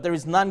 but there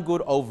is none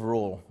good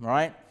overall,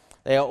 right?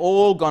 They are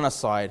all gone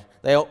aside.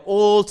 They are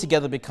all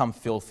together become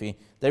filthy.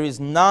 There is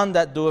none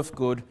that doeth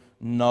good,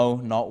 no,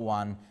 not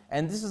one.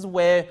 And this is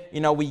where,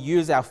 we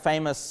use our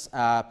famous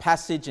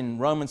passage in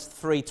Romans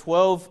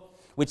 3:12,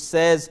 which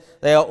says,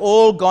 they are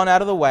all gone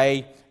out of the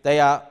way. They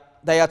are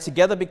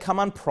together become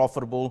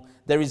unprofitable.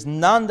 There is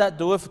none that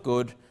doeth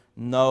good,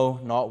 no,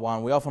 not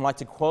one. We often like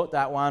to quote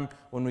that one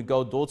when we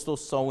go door to door.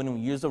 So when we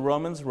use the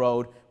Romans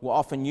road, we'll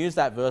often use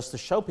that verse to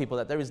show people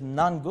that there is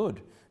none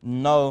good,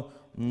 no,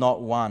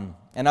 not one.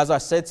 And as I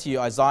said to you,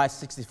 Isaiah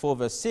 64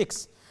 verse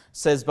 6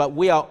 says, but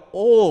we are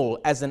all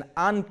as an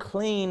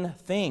unclean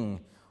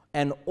thing,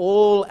 and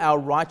all our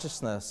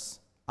righteousness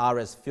are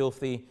as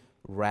filthy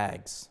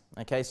rags.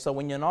 Okay, so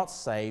when you're not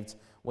saved,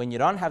 when you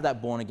don't have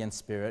that born-again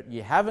spirit,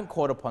 you haven't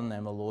caught upon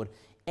them, the Lord,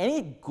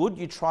 any good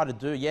you try to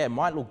do, it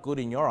might look good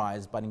in your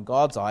eyes, but in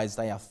God's eyes,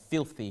 they are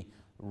filthy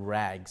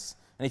rags.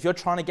 And if you're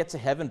trying to get to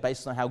heaven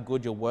based on how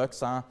good your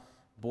works are,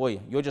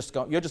 boy, you're just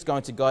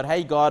going to God,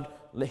 hey, God,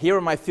 here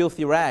are my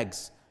filthy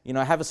rags.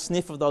 Have a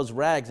sniff of those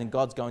rags, and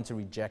God's going to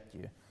reject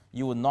you.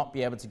 You will not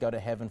be able to go to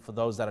heaven for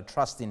those that are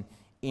trusting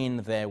in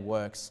their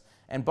works.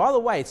 And by the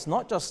way, it's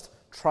not just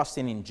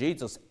trusting in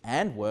Jesus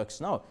and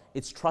works. No,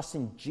 it's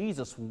trusting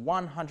Jesus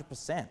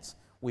 100%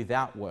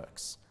 without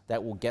works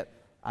that will get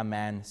a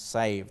man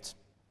saved.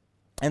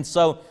 And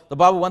so the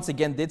Bible once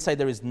again did say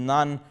there is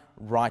none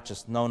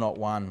righteous, no, not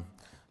one.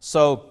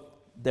 So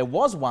there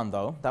was one,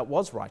 though, that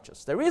was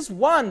righteous. There is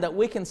one that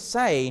we can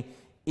say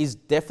is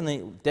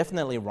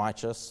definitely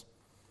righteous.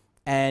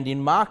 And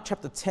in Mark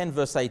chapter 10,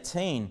 verse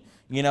 18,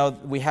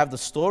 we have the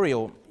story,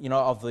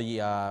 of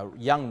the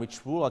young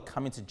rich ruler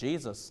coming to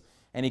Jesus,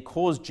 and he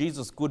calls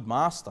Jesus good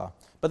master.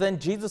 But then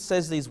Jesus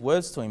says these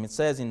words to him. It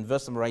says in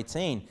verse number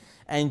 18,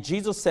 "And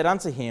Jesus said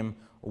unto him,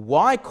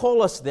 Why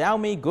callest thou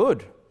me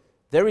good?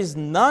 There is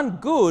none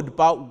good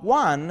but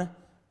one,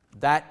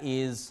 that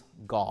is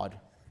God."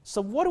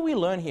 So what do we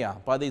learn here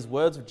by these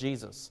words of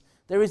Jesus?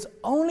 There is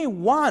only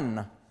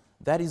one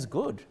that is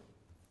good,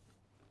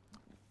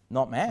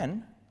 not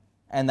man.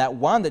 And that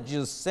one that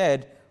Jesus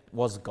said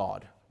was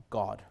God.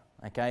 God.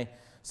 Okay?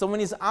 So when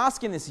he's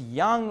asking this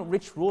young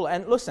rich ruler,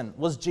 and listen,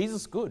 was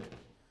Jesus good?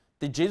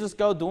 Did Jesus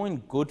go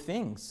doing good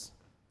things?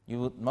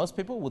 Most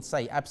people would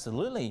say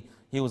absolutely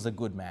he was a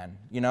good man,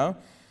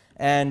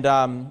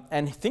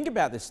 And think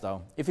about this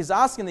though. If he's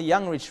asking the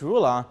young rich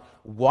ruler,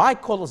 "Why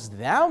callest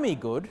thou me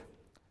good?"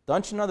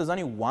 Don't you know there's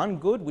only one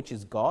good, which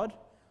is God?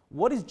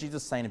 What is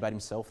Jesus saying about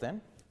himself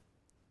then?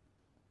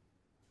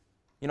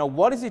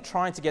 What is he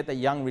trying to get the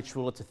young rich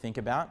ruler to think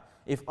about?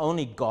 If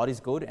only God is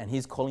good and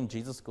he's calling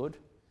Jesus good?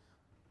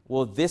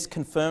 Well, this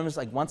confirms,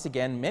 once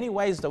again, many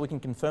ways that we can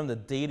confirm the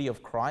deity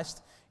of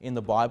Christ in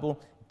the Bible.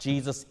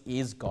 Jesus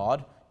is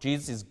God.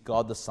 Jesus is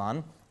God the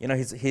Son.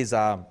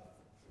 The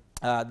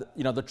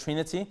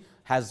Trinity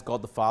has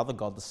God the Father,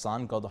 God the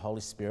Son, God the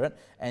Holy Spirit,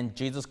 and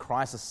Jesus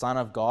Christ, the Son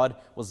of God,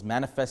 was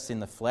manifest in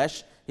the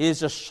flesh. He is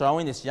just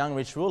showing this young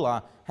rich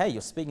ruler, hey,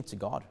 you're speaking to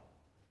God.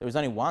 There is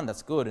only one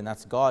that's good, and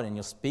that's God, and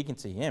you're speaking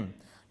to him.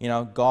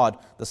 God,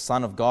 the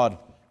Son of God.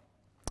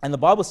 And the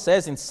Bible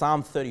says in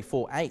Psalm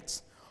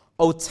 34:8,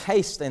 "O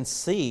taste and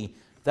see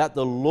that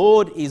the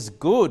Lord is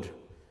good.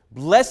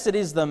 Blessed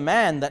is the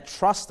man that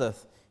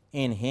trusteth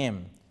in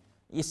him."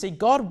 You see,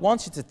 God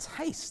wants you to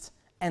taste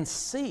and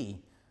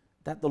see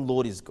that the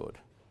Lord is good.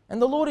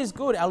 And the Lord is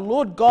good. Our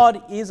Lord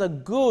God is a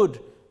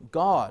good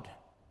God.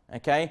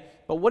 Okay?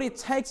 But what it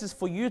takes is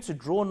for you to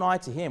draw nigh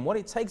to him. What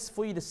it takes is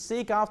for you to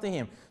seek after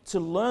him, to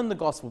learn the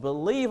gospel,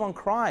 believe on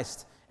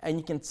Christ, and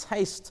you can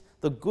taste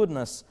the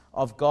goodness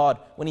of God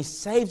when he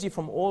saves you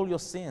from all your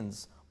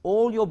sins.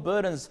 All your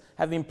burdens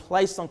have been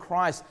placed on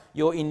Christ.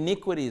 Your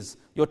iniquities,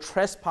 your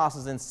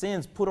trespasses and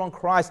sins put on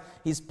Christ.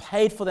 He's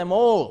paid for them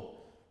all.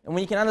 And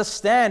when you can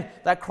understand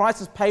that Christ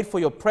has paid for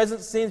your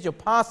present sins, your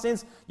past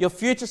sins, your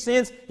future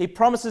sins, he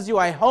promises you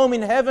a home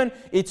in heaven,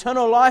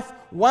 eternal life,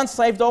 once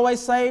saved,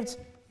 always saved,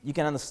 you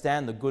can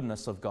understand the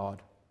goodness of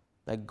God,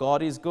 that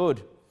God is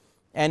good.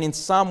 And in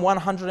Psalm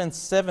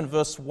 107,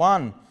 verse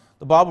 1,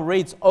 the Bible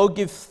reads, "Oh,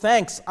 give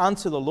thanks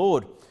unto the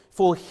Lord,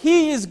 for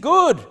he is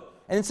good."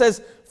 And it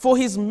says, "For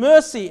his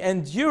mercy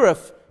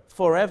endureth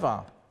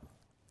forever."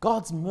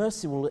 God's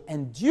mercy will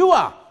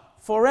endure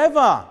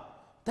forever.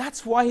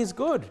 That's why he's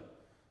good.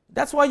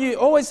 That's why you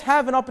always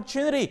have an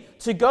opportunity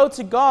to go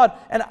to God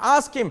and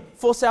ask him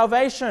for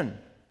salvation.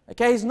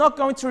 Okay, he's not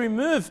going to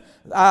remove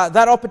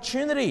that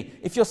opportunity.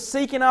 If you're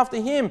seeking after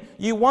him,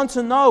 you want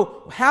to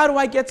know, how do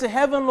I get to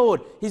heaven,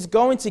 Lord? He's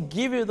going to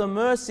give you the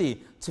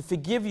mercy to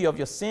forgive you of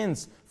your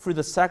sins through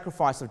the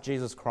sacrifice of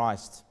Jesus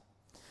Christ.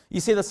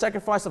 You see, the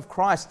sacrifice of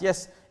Christ,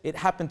 yes, it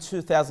happened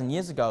 2,000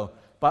 years ago,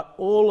 but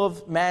all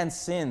of man's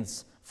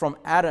sins, from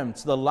Adam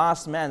to the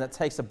last man that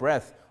takes a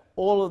breath,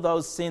 all of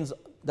those sins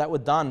that were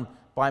done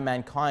by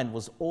mankind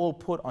was all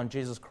put on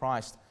Jesus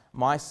Christ.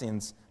 My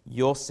sins,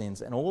 your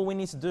sins. And all we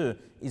need to do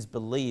is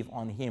believe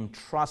on him,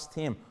 trust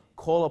him,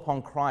 call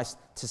upon Christ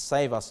to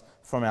save us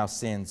from our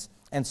sins.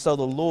 And so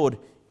the Lord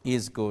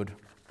is good.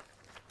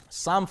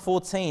 Psalm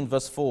 14,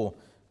 verse 4.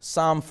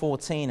 Psalm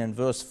 14 and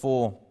verse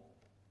 4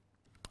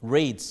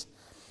 reads,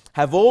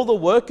 "Have all the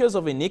workers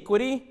of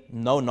iniquity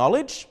no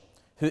knowledge,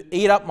 who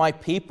eat up my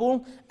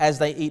people as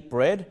they eat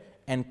bread,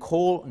 and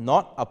call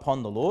not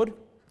upon the Lord?"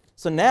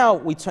 So now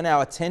we turn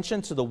our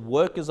attention to the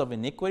workers of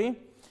iniquity.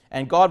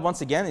 And God,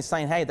 once again, is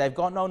saying, hey, they've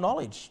got no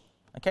knowledge.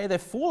 Okay, they're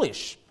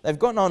foolish. They've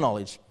got no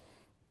knowledge.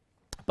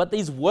 But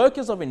these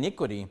workers of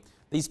iniquity,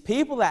 these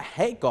people that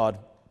hate God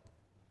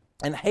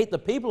and hate the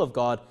people of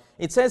God,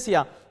 it says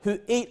here, who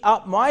eat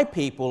up my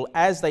people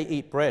as they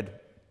eat bread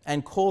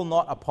and call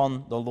not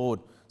upon the Lord.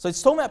 So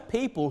it's talking about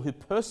people who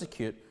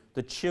persecute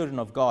the children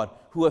of God,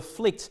 who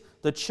afflict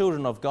the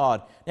children of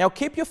God. Now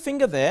keep your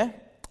finger there.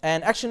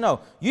 And actually,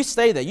 no, you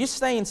stay there. You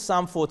stay in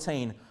Psalm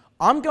 14.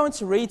 I'm going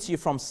to read to you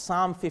from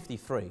Psalm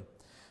 53,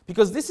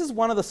 because this is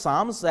one of the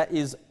Psalms that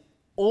is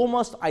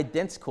almost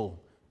identical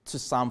to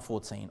Psalm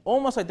 14.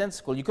 Almost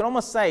identical. You can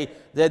almost say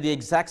they're the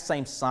exact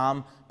same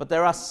Psalm, but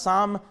there are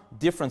some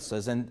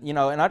differences. And,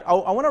 I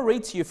want to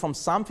read to you from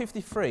Psalm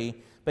 53,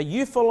 but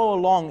you follow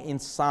along in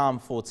Psalm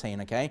 14,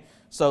 okay?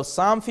 So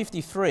Psalm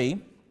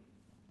 53,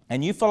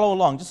 and you follow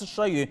along just to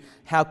show you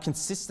how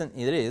consistent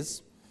it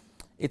is.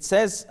 It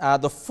says,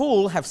 "The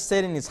fool have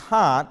said in his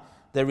heart,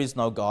 there is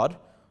no God.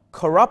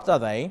 Corrupt are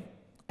they,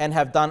 and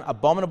have done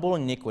abominable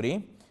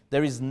iniquity.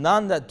 There is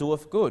none that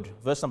doeth good."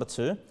 Verse number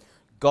 2,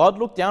 "God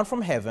looked down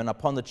from heaven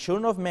upon the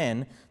children of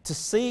men to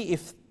see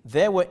if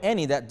there were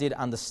any that did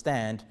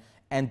understand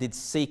and did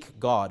seek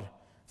God."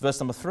 Verse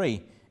number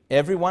 3,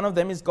 "Every one of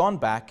them is gone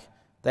back.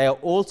 They are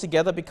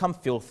altogether become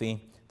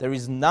filthy. There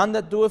is none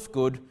that doeth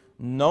good,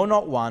 no,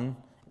 not one.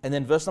 And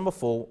then verse number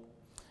 4,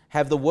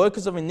 have the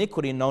workers of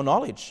iniquity no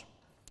knowledge,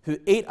 who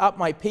eat up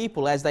my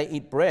people as they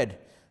eat bread.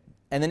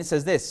 And then it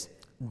says this,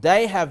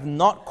 they have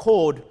not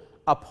called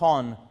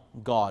upon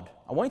God.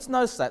 I want you to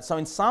notice that. So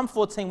in Psalm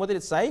 14, what did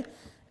it say?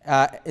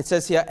 It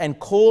says here, and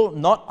call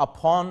not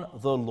upon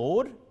the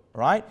Lord,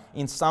 right?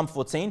 In Psalm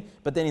 14.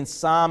 But then in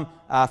Psalm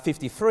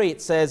 53,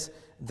 it says,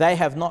 they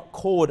have not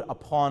called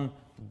upon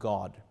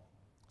God.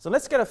 So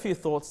let's get a few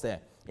thoughts there.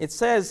 It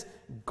says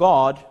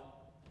God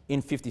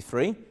in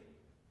 53,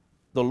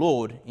 the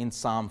Lord in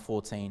Psalm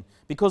 14.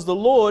 Because the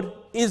Lord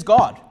is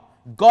God.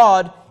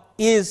 God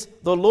is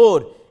the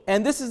Lord.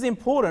 And this is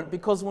important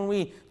because when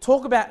we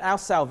talk about our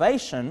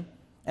salvation,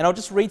 and I'll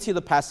just read to you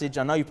the passage.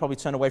 I know you probably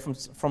turned away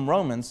from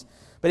Romans,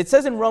 but it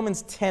says in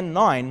Romans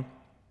 10:9,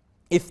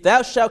 if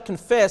thou shalt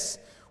confess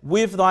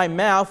with thy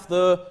mouth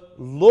the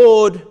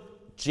Lord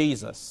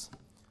Jesus.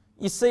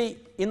 You see,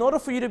 in order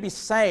for you to be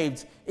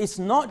saved, it's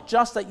not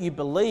just that you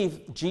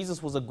believe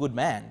Jesus was a good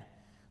man,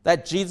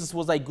 that Jesus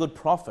was a good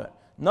prophet.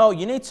 No,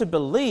 you need to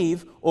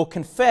believe or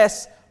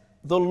confess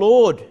the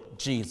Lord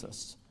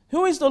Jesus.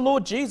 Who is the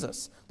Lord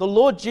Jesus? The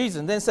Lord Jesus.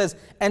 And then it says,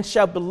 and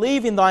shall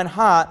believe in thine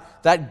heart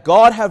that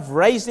God hath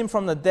raised him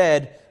from the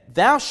dead,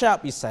 thou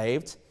shalt be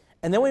saved.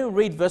 And then when we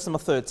read verse number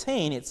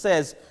 13, it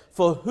says,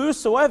 for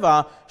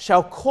whosoever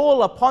shall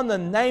call upon the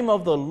name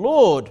of the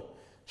Lord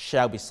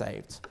shall be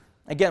saved.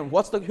 Again,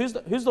 who's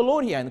the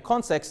Lord here? In the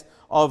context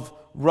of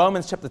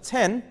Romans chapter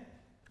 10,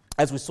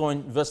 as we saw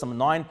in verse number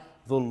 9,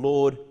 the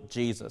Lord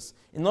Jesus.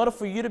 In order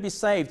for you to be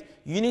saved,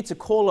 you need to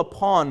call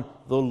upon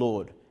the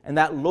Lord. And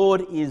that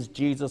Lord is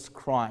Jesus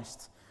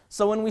Christ.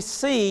 So when we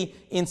see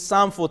in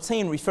Psalm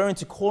 14 referring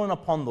to calling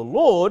upon the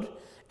Lord,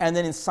 and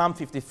then in Psalm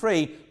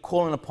 53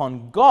 calling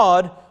upon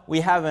God,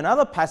 we have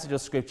another passage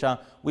of Scripture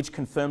which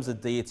confirms the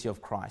deity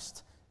of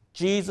Christ.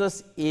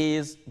 Jesus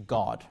is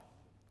God.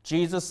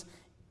 Jesus,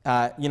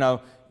 the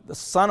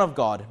Son of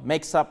God,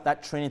 makes up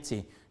that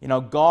Trinity.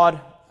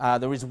 God,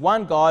 there is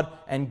one God,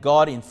 and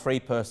God in three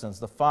persons,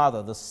 the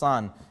Father, the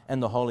Son,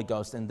 and the Holy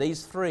Ghost. And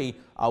these three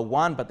are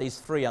one, but these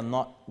three are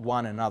not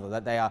one another.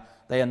 That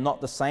they are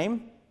not the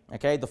same.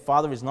 Okay, the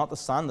Father is not the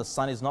Son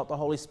is not the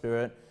Holy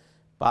Spirit,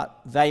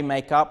 but they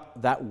make up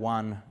that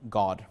one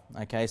God.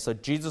 Okay, so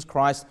Jesus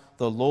Christ,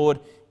 the Lord,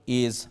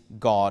 is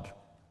God.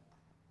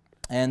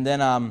 And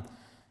then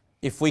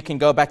if we can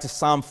go back to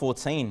Psalm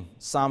 14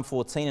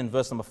 and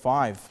verse number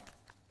 5.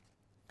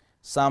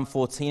 Psalm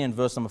 14 and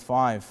verse number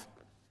 5.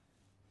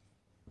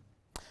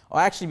 Oh,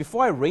 actually,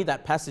 before I read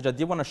that passage, I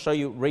did want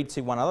to read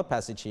to one other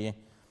passage here.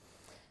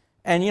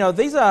 And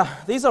these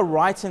are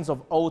writings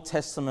of Old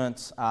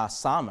Testament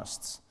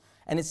psalmists.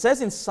 And it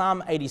says in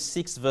Psalm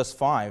 86 verse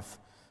 5,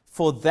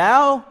 for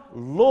thou,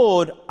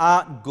 Lord,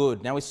 art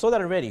good. Now we saw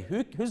that already.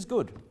 Who's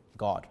good?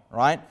 God,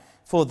 right?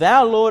 For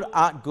thou, Lord,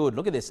 art good.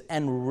 Look at this.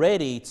 And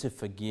ready to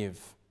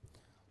forgive.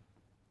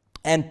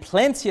 And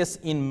plenteous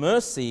in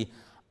mercy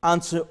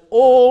unto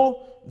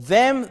all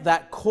them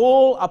that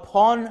call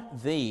upon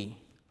thee.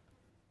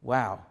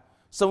 Wow.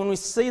 So when we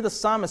see the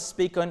psalmist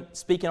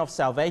speaking of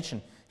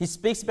salvation, he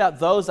speaks about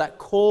those that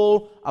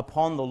call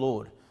upon the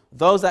Lord.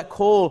 Those that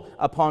call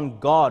upon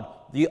God,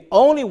 the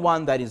only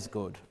one that is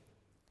good.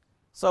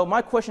 So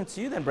my question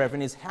to you then,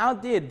 brethren, is how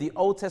did the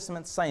Old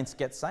Testament saints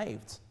get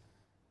saved?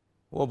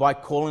 Well, by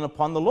calling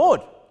upon the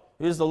Lord.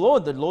 Who is the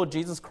Lord? The Lord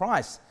Jesus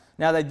Christ.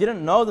 Now, they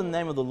didn't know the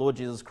name of the Lord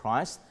Jesus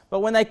Christ, but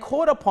when they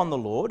called upon the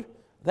Lord,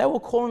 they were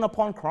calling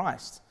upon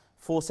Christ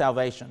for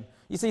salvation.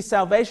 You see,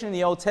 salvation in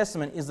the Old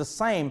Testament is the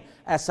same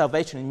as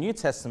salvation in the New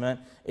Testament.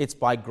 It's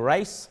by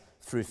grace,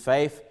 through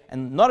faith,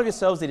 and not of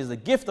yourselves. It is a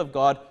gift of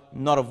God,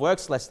 not of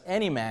works, lest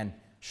any man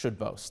should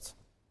boast.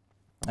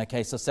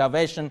 Okay, so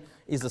salvation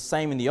is the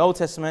same in the Old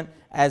Testament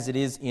as it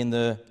is in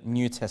the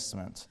New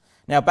Testament.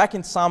 Now, back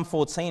in Psalm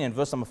 14 and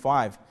verse number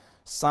 5.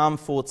 Psalm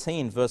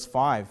 14, verse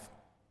 5.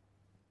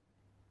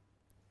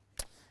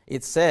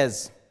 It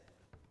says,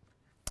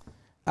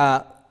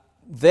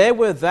 there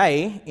were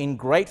they in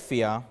great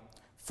fear,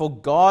 for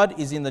God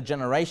is in the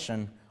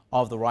generation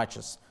of the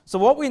righteous. So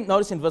what we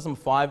notice in verse number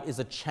 5 is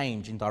a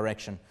change in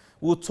direction.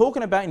 We were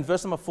talking about in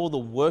verse number 4 the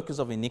workers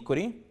of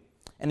iniquity.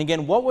 And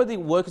again, what were the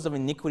workers of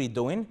iniquity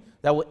doing?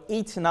 They were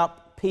eating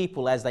up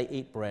people as they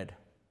eat bread.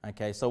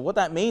 Okay, so what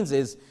that means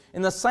is,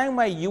 in the same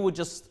way you would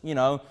just,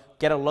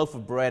 get a loaf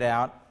of bread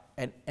out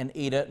and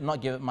eat it,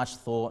 not give it much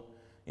thought.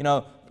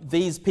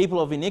 These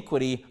people of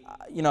iniquity,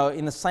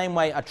 in the same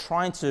way are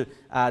trying to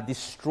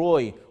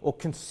destroy or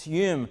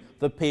consume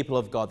the people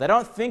of God. They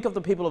don't think of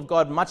the people of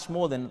God much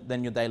more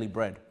than your daily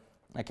bread.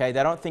 Okay,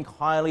 they don't think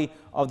highly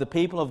of the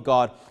people of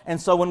God.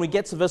 And so when we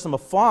get to verse number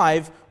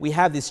 5, we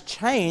have this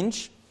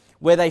change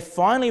where they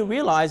finally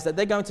realize that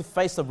they're going to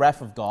face the wrath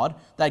of God,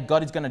 that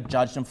God is going to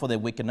judge them for their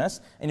wickedness.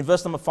 And in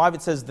verse number 5,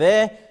 it says,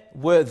 there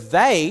were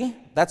they,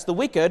 that's the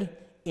wicked,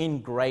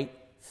 in great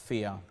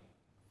fear.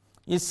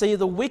 You see,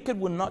 the wicked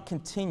will not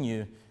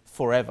continue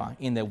forever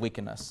in their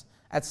wickedness.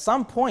 At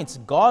some point,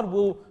 God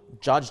will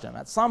judge them.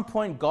 At some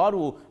point, God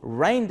will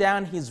rain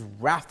down his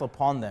wrath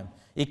upon them.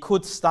 It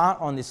could start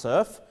on this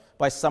earth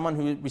by someone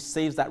who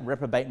receives that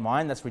reprobate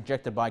mind that's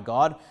rejected by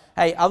God.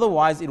 Hey,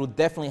 otherwise it will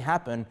definitely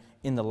happen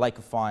in the lake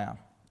of fire.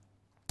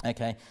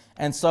 Okay,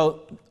 and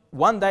so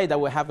one day they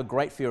will have a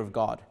great fear of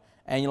God.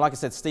 And like I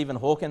said, Stephen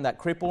Hawking, that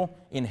cripple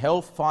in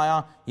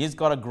hellfire, he's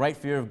got a great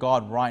fear of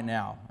God right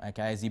now,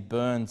 okay, as he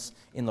burns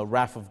in the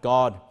wrath of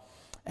God.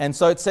 And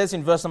so it says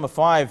in verse number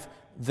 5,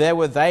 there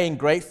were they in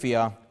great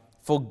fear,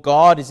 for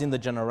God is in the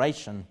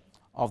generation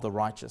of the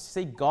righteous.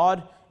 See,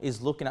 God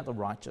is looking at the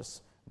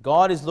righteous.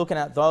 God is looking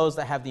at those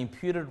that have the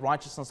imputed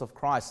righteousness of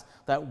Christ,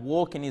 that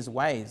walk in his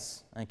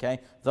ways, okay?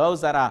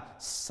 Those that are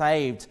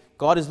saved.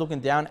 God is looking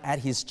down at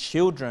his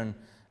children.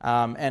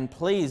 And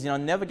please,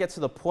 never get to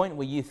the point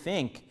where you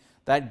think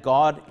that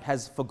God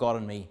has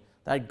forgotten me,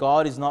 that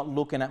God is not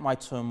looking at my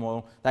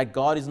turmoil, that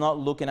God is not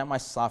looking at my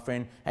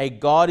suffering. Hey,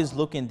 God is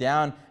looking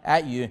down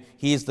at you.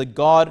 He is the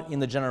God in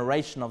the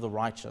generation of the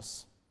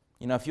righteous.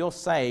 If you're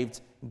saved,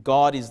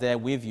 God is there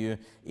with you.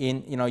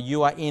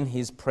 You are in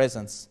his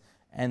presence.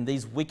 And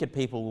these wicked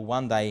people will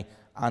one day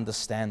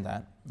understand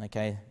that.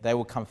 Okay, they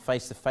will come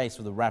face to face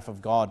with the wrath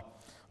of God.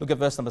 Look at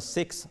verse number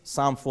 6,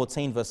 Psalm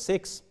 14, verse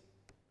 6.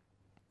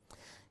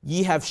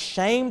 Ye have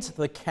shamed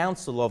the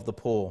counsel of the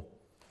poor,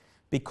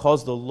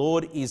 because the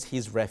Lord is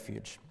his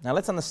refuge. Now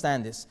let's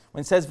understand this.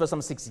 When it says verse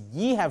number 6,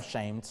 ye have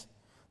shamed,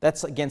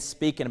 that's again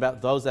speaking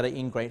about those that are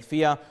in great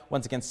fear.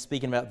 Once again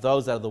speaking about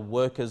those that are the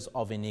workers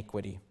of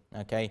iniquity.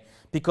 Okay,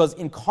 because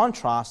in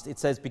contrast it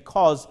says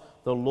because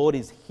the Lord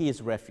is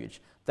his refuge.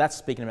 That's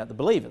speaking about the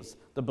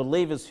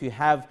believers who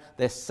have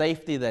their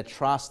safety, their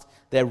trust,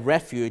 their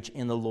refuge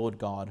in the Lord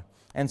God.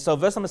 And so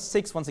verse number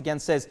 6 once again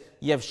says,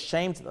 ye have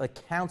shamed the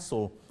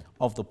counsel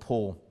of the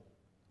poor.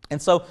 And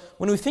so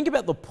when we think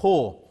about the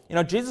poor,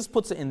 Jesus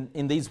puts it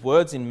in these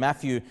words in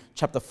Matthew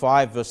chapter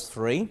 5, verse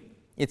 3.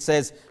 It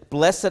says,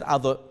 blessed are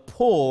the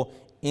poor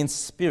in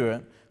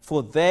spirit,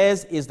 for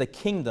theirs is the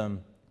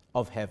kingdom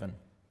of heaven.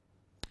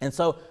 And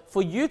so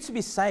for you to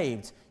be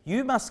saved,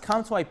 you must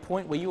come to a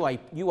point where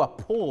you are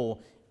poor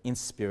in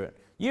spirit.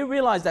 You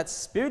realize that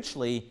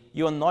spiritually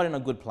you are not in a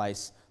good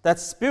place, that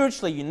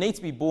spiritually you need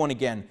to be born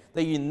again,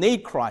 that you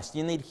need Christ,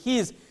 you need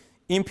his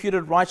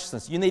imputed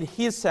righteousness, you need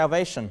his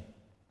salvation.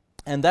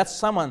 And that's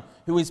someone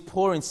who is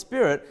poor in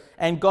spirit,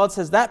 and God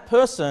says that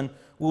person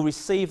will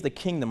receive the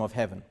kingdom of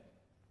heaven.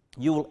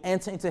 You will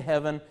enter into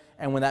heaven,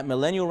 and when that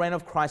millennial reign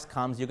of Christ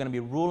comes, you're going to be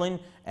ruling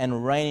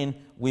and reigning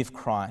with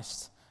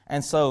Christ.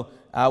 And so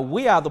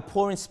we are the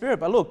poor in spirit.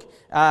 But look,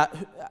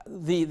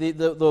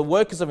 the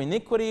workers of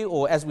iniquity,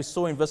 or as we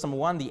saw in verse number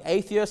 1, the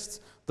atheists,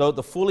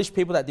 the foolish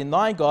people that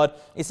deny God,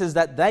 it says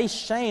that they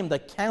shame the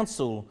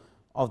counsel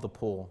of the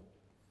poor.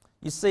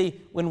 You see,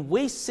 when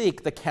we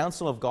seek the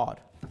counsel of God,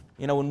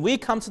 when we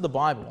come to the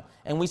Bible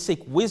and we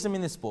seek wisdom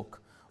in this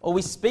book, or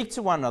we speak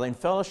to one another in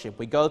fellowship,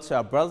 we go to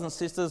our brothers and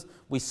sisters,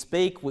 we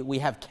speak, we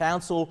have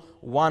counsel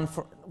one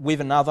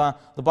with another.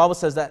 The Bible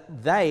says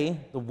that they,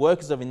 the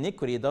workers of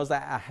iniquity, those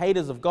that are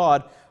haters of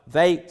God,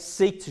 they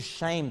seek to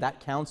shame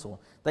that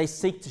counsel. They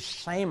seek to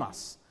shame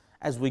us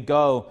as we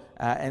go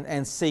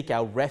and seek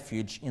our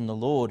refuge in the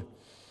Lord.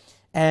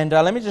 And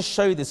let me just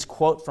show you this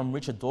quote from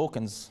Richard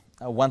Dawkins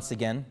once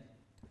again.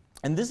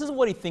 And this is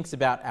what he thinks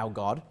about our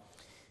God.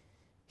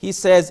 He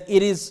says,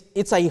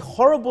 it's a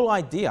horrible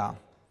idea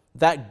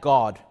that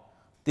God,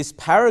 this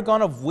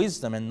paragon of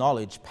wisdom and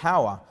knowledge,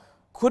 power,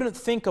 couldn't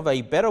think of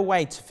a better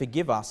way to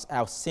forgive us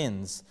our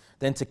sins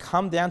than to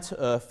come down to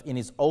earth in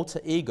his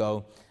alter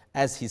ego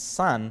as his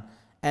son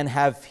and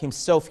have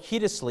himself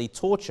hideously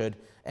tortured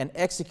and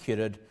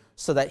executed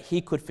so that he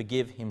could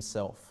forgive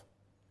himself.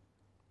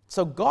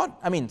 So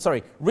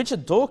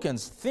Richard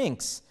Dawkins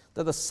thinks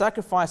that the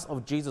sacrifice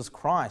of Jesus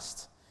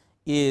Christ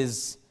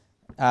is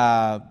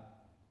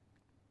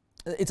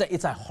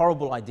it's a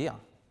horrible idea.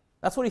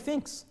 That's what he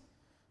thinks.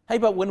 Hey,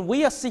 but when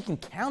we are seeking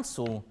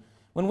counsel,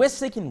 when we're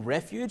seeking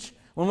refuge,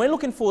 when we're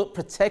looking for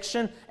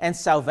protection and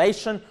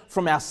salvation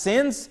from our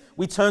sins,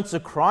 we turn to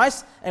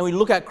Christ and we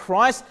look at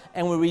Christ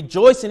and we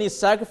rejoice in his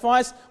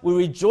sacrifice. We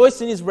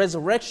rejoice in his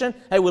resurrection.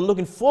 Hey, we're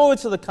looking forward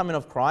to the coming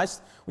of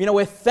Christ.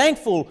 We're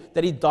thankful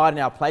that he died in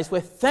our place.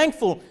 We're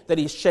thankful that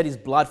he shed his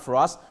blood for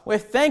us. We're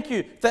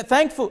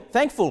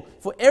thankful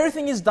for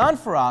everything he's done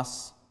for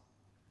us.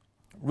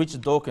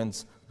 Richard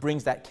Dawkins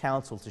brings that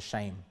counsel to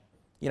shame.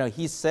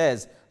 He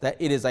says that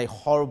it is a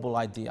horrible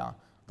idea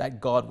that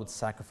God would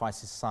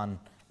sacrifice his son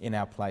in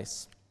our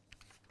place.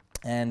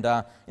 And,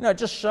 it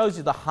just shows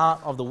you the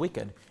heart of the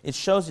wicked. It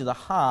shows you the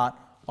heart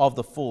of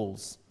the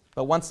fools.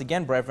 But once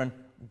again, brethren,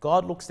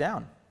 God looks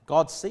down.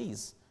 God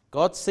sees.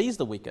 God sees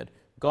the wicked.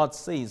 God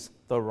sees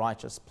the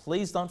righteous.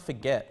 Please don't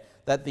forget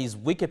that these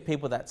wicked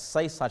people that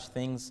say such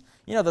things,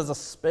 there's a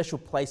special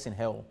place in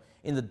hell,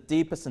 in the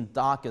deepest and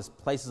darkest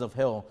places of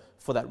hell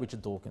for that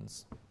Richard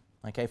Dawkins.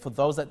 Okay, for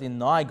those that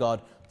deny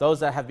God, those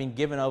that have been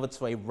given over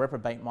to a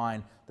reprobate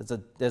mind,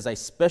 there's a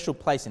special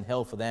place in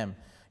hell for them.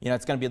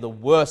 It's going to be the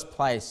worst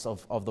place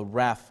of the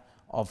wrath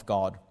of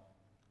God.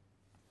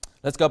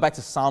 Let's go back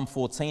to Psalm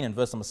 14 and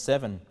verse number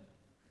 7.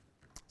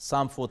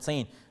 Psalm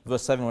 14,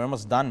 verse 7. We're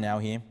almost done now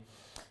here.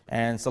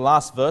 And it's the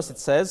last verse. It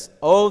says,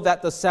 "Oh,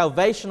 that the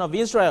salvation of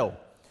Israel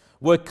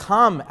were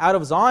come out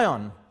of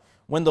Zion.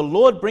 When the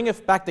Lord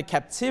bringeth back the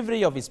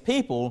captivity of his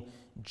people,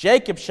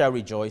 Jacob shall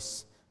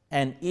rejoice,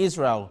 and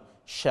Israel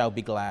shall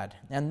be glad."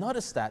 Now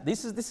notice that.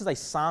 This is a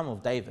psalm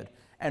of David,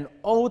 an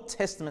Old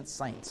Testament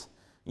saint.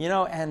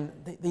 And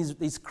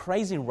these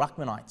crazy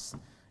Ruckmanites,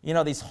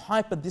 these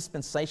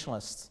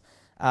hyper-dispensationalists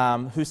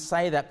who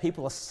say that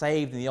people are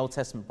saved in the Old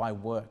Testament by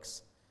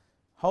works.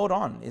 Hold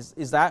on.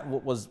 Is that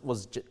what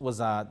was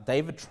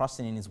David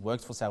trusting in his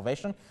works for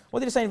salvation? What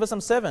did he say in verse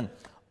 7?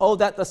 "Oh,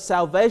 that the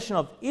salvation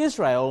of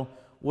Israel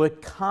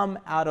would come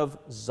out of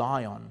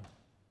Zion."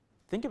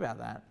 Think about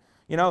that.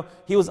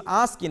 He was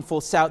asking for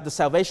the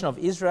salvation of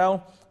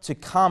Israel to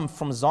come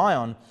from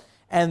Zion.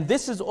 And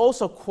this is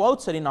also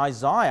quoted in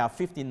Isaiah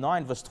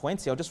 59, verse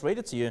 20. I'll just read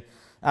it to you.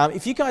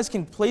 If you guys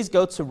can please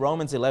go to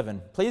Romans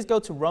 11. Please go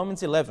to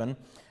Romans 11,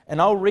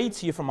 and I'll read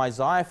to you from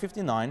Isaiah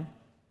 59.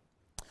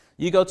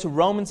 You go to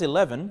Romans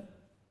 11.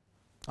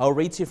 I'll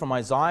read to you from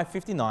Isaiah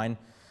 59,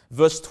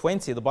 verse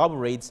 20. The Bible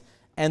reads,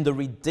 "And the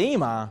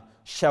Redeemer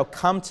shall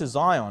come to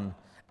Zion,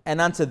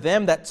 and unto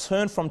them that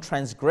turn from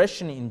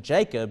transgression in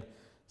Jacob,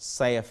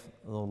 saith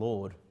the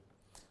Lord."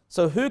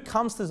 So who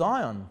comes to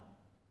Zion?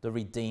 The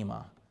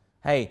Redeemer.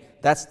 Hey,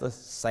 that's the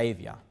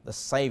Savior,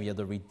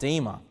 the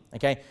Redeemer.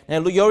 Okay, now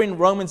look, you're in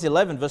Romans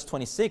 11, verse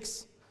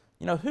 26.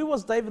 Who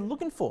was David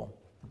looking for?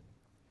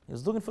 He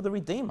was looking for the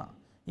Redeemer.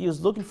 He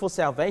was looking for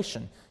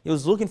salvation. He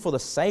was looking for the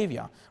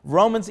Savior.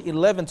 Romans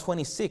 11,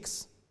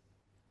 26.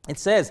 It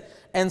says,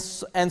 and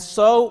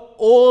so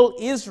all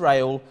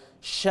Israel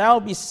shall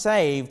be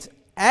saved,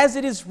 as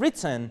it is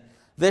written,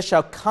 there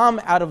shall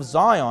come out of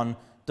Zion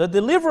the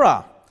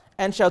deliverer,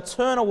 and shall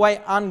turn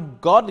away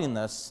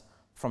ungodliness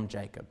from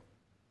Jacob.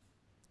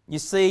 You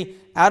see,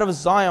 out of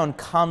Zion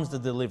comes the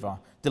deliverer,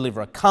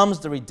 comes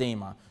the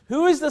Redeemer.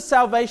 Who is the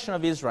salvation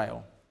of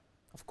Israel?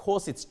 Of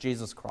course, it's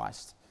Jesus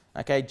Christ.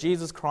 Okay,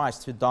 Jesus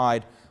Christ who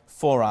died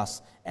for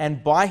us.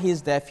 And by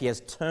his death, he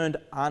has turned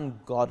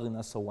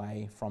ungodliness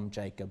away from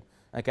Jacob.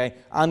 Okay,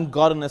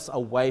 ungodliness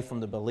away from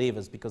the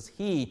believers, because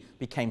he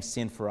became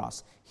sin for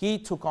us. He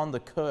took on the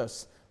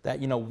curse that,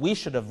 we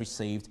should have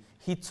received.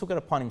 He took it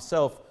upon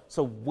himself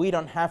so we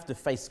don't have to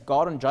face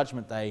God on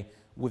Judgment Day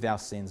with our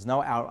sins.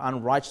 No, our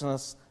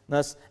unrighteousness,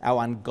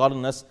 our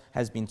ungodliness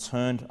has been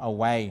turned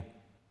away.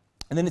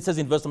 And then it says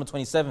in verse number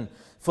 27,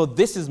 "For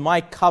this is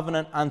my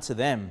covenant unto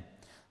them,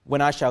 when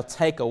I shall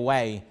take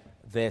away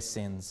their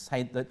sins."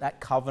 Hey,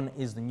 that covenant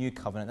is the new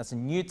covenant. That's a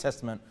New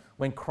Testament.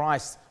 When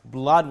Christ's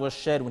blood was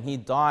shed, when he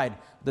died,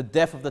 the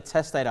death of the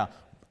testator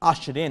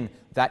ushered in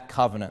that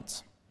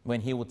covenant, when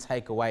he will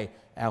take away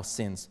our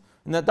sins.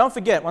 Now, don't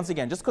forget, once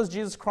again, just because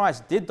Jesus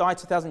Christ did die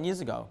 2,000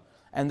 years ago,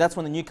 and that's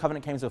when the new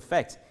covenant came into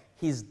effect,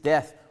 his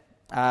death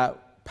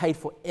paid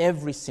for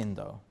every sin,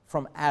 though,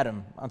 from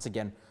Adam, once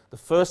again, the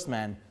first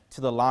man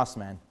to the last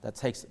man that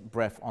takes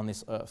breath on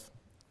this earth.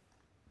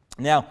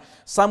 Now,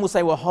 some will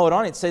say, well, hold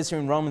on, it says here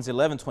in Romans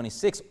 11,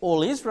 26,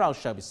 all Israel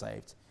shall be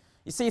saved.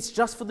 You see, it's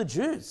just for the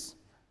Jews.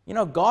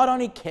 God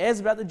only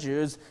cares about the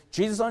Jews.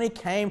 Jesus only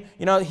came,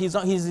 his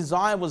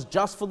desire was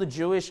just for the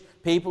Jewish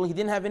people. He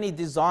didn't have any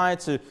desire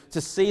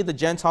to see the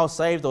Gentiles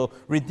saved or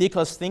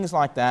ridiculous things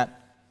like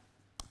that.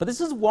 But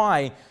this is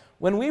why,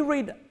 when we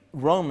read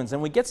Romans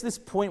and we get to this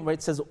point where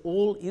it says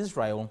all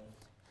Israel,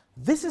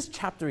 this is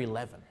chapter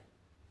 11.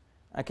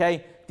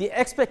 Okay? The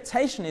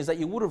expectation is that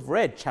you would have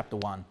read chapter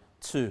 1,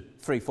 2,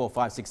 3, 4,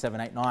 5, 6, 7,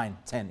 8, 9,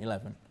 10,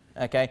 11.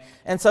 Okay?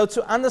 And so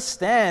to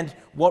understand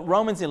what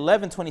Romans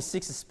 11,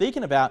 26 is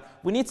speaking about,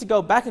 we need to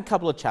go back a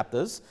couple of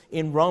chapters.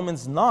 In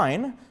Romans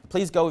 9,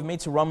 please go with me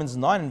to Romans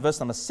 9 and verse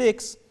number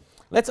 6.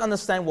 Let's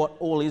understand what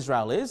all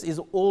Israel is. Is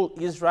all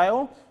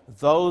Israel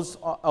those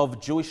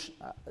of Jewish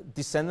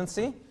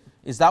descendancy?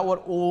 Is that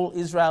what all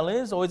Israel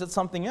is, or is it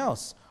something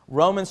else?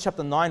 Romans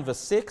chapter 9, verse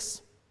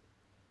 6.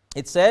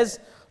 It says,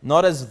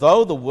 "Not as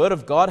though the word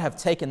of God have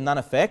taken none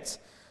effect,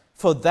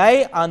 for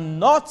they are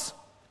not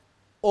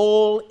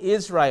all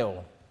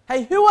Israel."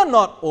 Hey, who are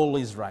not all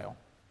Israel?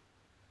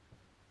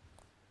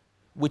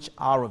 Which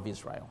are of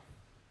Israel.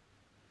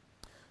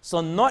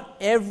 So not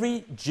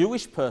every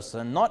Jewish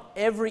person, not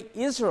every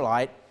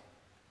Israelite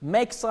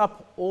makes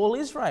up all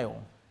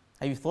Israel.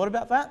 Have you thought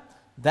about that?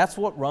 That's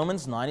what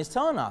Romans 9 is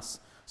telling us.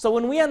 So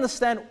when we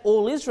understand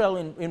all Israel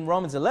in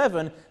Romans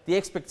 11, the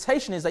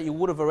expectation is that you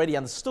would have already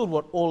understood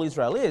what all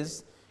Israel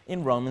is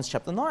in Romans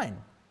chapter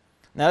 9.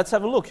 Now let's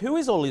have a look. Who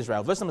is all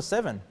Israel? Verse number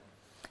 7.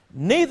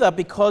 "Neither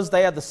because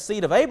they are the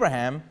seed of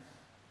Abraham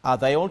are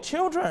they all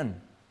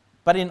children,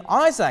 but in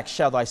Isaac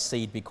shall thy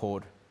seed be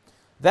called.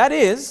 That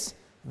is,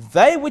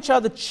 they which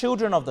are the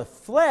children of the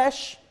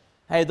flesh,"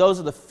 hey,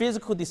 those are the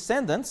physical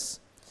descendants,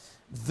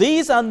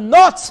 "these are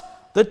not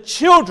the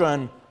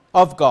children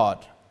of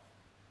God."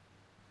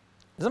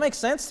 Does that make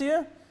sense to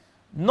you?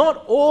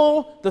 Not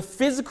all the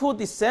physical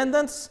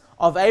descendants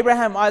of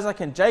Abraham, Isaac,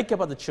 and Jacob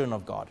are the children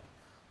of God.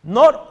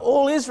 Not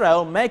all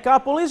Israel make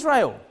up all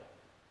Israel.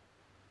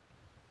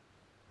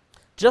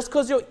 Just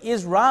because you're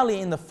Israeli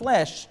in the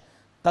flesh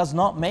does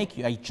not make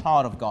you a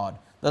child of God,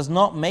 does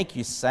not make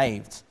you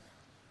saved.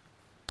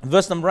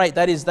 Verse number 8,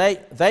 that is,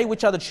 they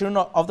which are the children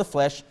of the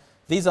flesh,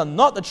 these are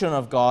not the children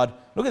of God.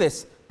 Look at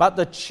this. But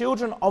the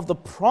children of the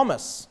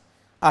promise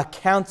are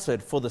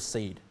counted for the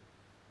seed.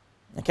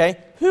 Okay?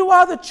 Who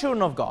are the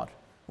children of God?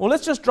 Well,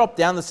 let's just drop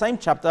down the same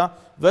chapter,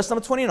 verse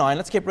number 29.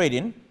 Let's keep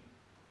reading.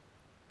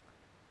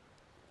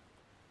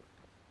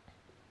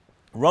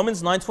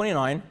 Romans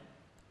 9:29.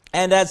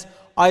 And as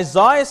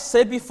Isaiah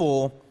said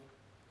before,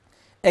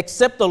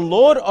 except the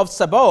Lord of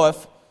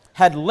Sabaoth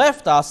had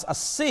left us a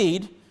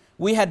seed,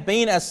 we had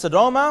been as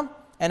Sodom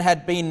and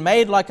had been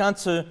made like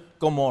unto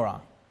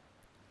Gomorrah.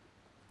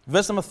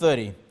 Verse number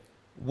 30.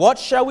 What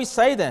shall we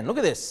say then? Look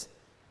at this.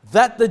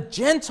 That the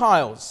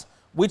Gentiles,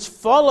 which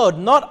followed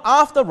not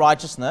after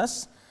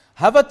righteousness,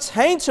 have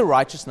attained to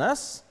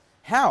righteousness.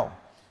 How?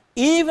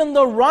 Even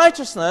the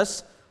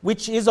righteousness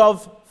which is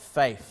of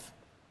faith.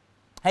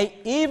 Hey,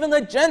 even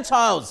the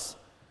Gentiles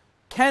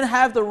can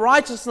have the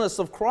righteousness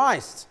of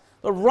Christ,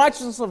 the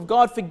righteousness of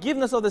God,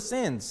 forgiveness of the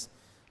sins.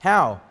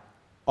 How?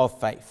 Of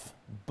faith.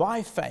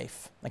 By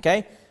faith.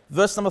 Okay?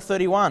 Verse number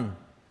 31.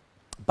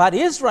 But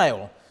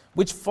Israel,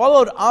 which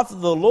followed after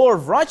the law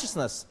of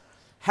righteousness,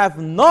 have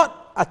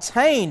not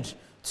attained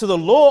to the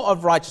law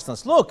of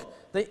righteousness. Look,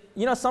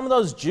 some of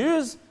those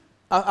Jews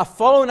are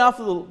following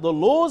after the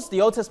laws,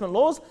 the Old Testament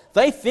laws.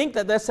 They think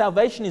that their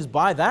salvation is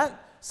by that.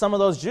 Some of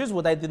those Jews,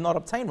 well, they did not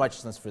obtain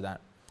righteousness through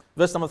that.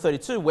 Verse number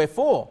 32,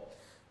 wherefore?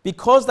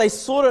 Because they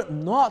sought it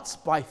not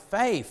by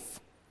faith,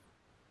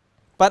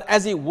 but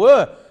as it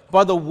were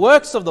by the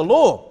works of the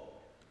law.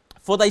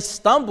 For they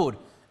stumbled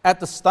at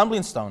the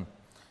stumbling stone.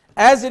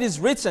 As it is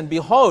written,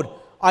 behold,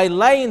 I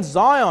lay in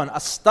Zion a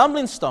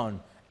stumbling stone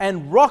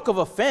and rock of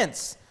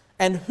offense,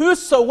 and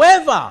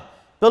whosoever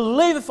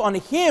believeth on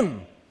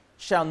him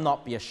shall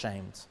not be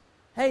ashamed.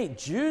 Hey,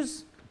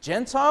 Jews,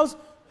 Gentiles,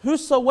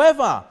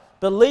 whosoever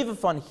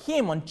believeth on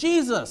him, on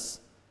Jesus,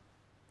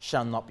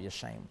 shall not be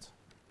ashamed,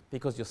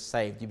 because you're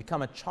saved. You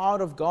become a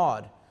child of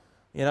God.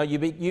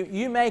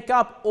 You make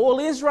up all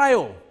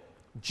Israel,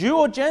 Jew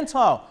or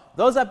Gentile.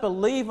 Those that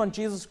believe on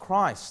Jesus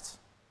Christ,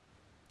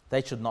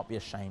 they should not be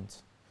ashamed.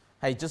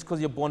 Hey, just because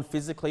you're born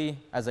physically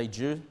as a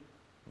Jew,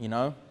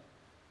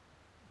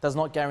 does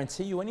not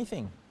guarantee you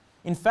anything.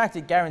 In fact,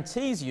 it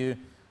guarantees you,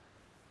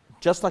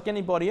 just like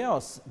anybody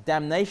else,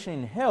 damnation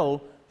in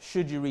hell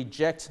should you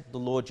reject the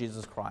Lord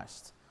Jesus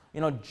Christ.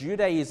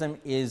 Judaism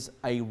is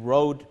a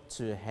road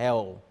to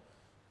hell.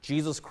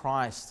 Jesus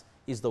Christ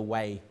is the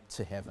way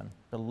to heaven.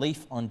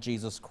 Belief on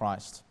Jesus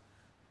Christ.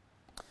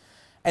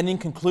 And in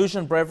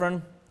conclusion,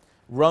 brethren,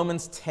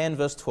 Romans 10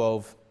 verse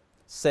 12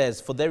 says,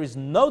 for there is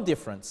no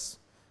difference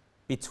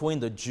between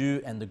the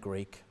Jew and the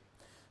Greek.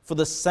 For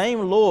the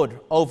same Lord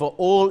over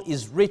all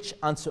is rich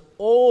unto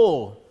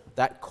all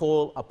that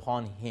call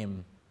upon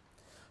him.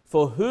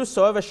 For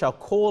whosoever shall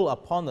call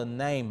upon the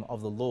name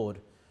of the Lord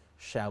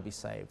shall be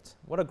saved.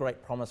 What a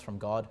great promise from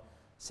God.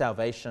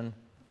 Salvation.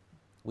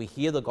 We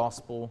hear the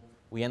gospel.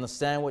 We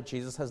understand what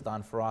Jesus has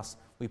done for us.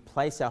 We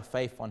place our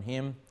faith on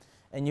him.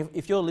 And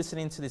if you're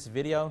listening to this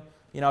video,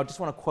 I just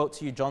want to quote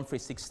to you John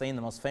 3:16,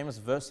 the most famous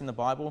verse in the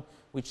Bible,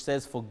 which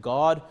says, for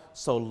God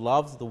so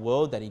loved the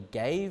world that he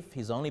gave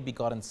his only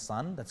begotten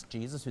Son, that's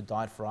Jesus who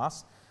died for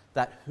us,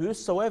 that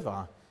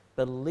whosoever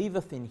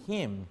believeth in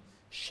him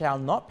shall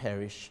not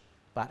perish,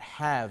 but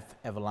have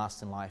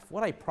everlasting life.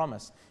 What a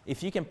promise.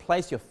 If you can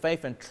place your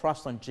faith and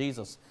trust on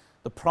Jesus,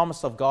 the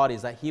promise of God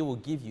is that he will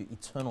give you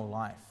eternal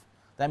life.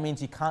 That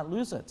means you can't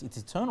lose it. It's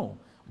eternal.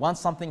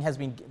 Once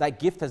that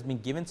gift has been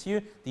given to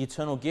you, the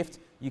eternal gift,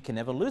 you can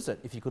never lose it.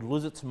 If you could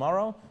lose it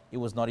tomorrow, it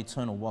was not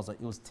eternal, was it?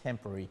 It was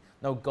temporary.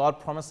 No, God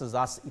promises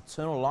us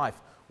eternal life.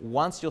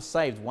 Once you're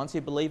saved, once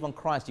you believe on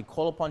Christ, you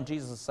call upon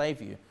Jesus to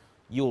save you,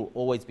 you will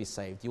always be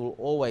saved. You will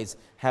always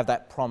have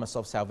that promise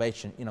of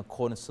salvation in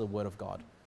accordance to the Word of God.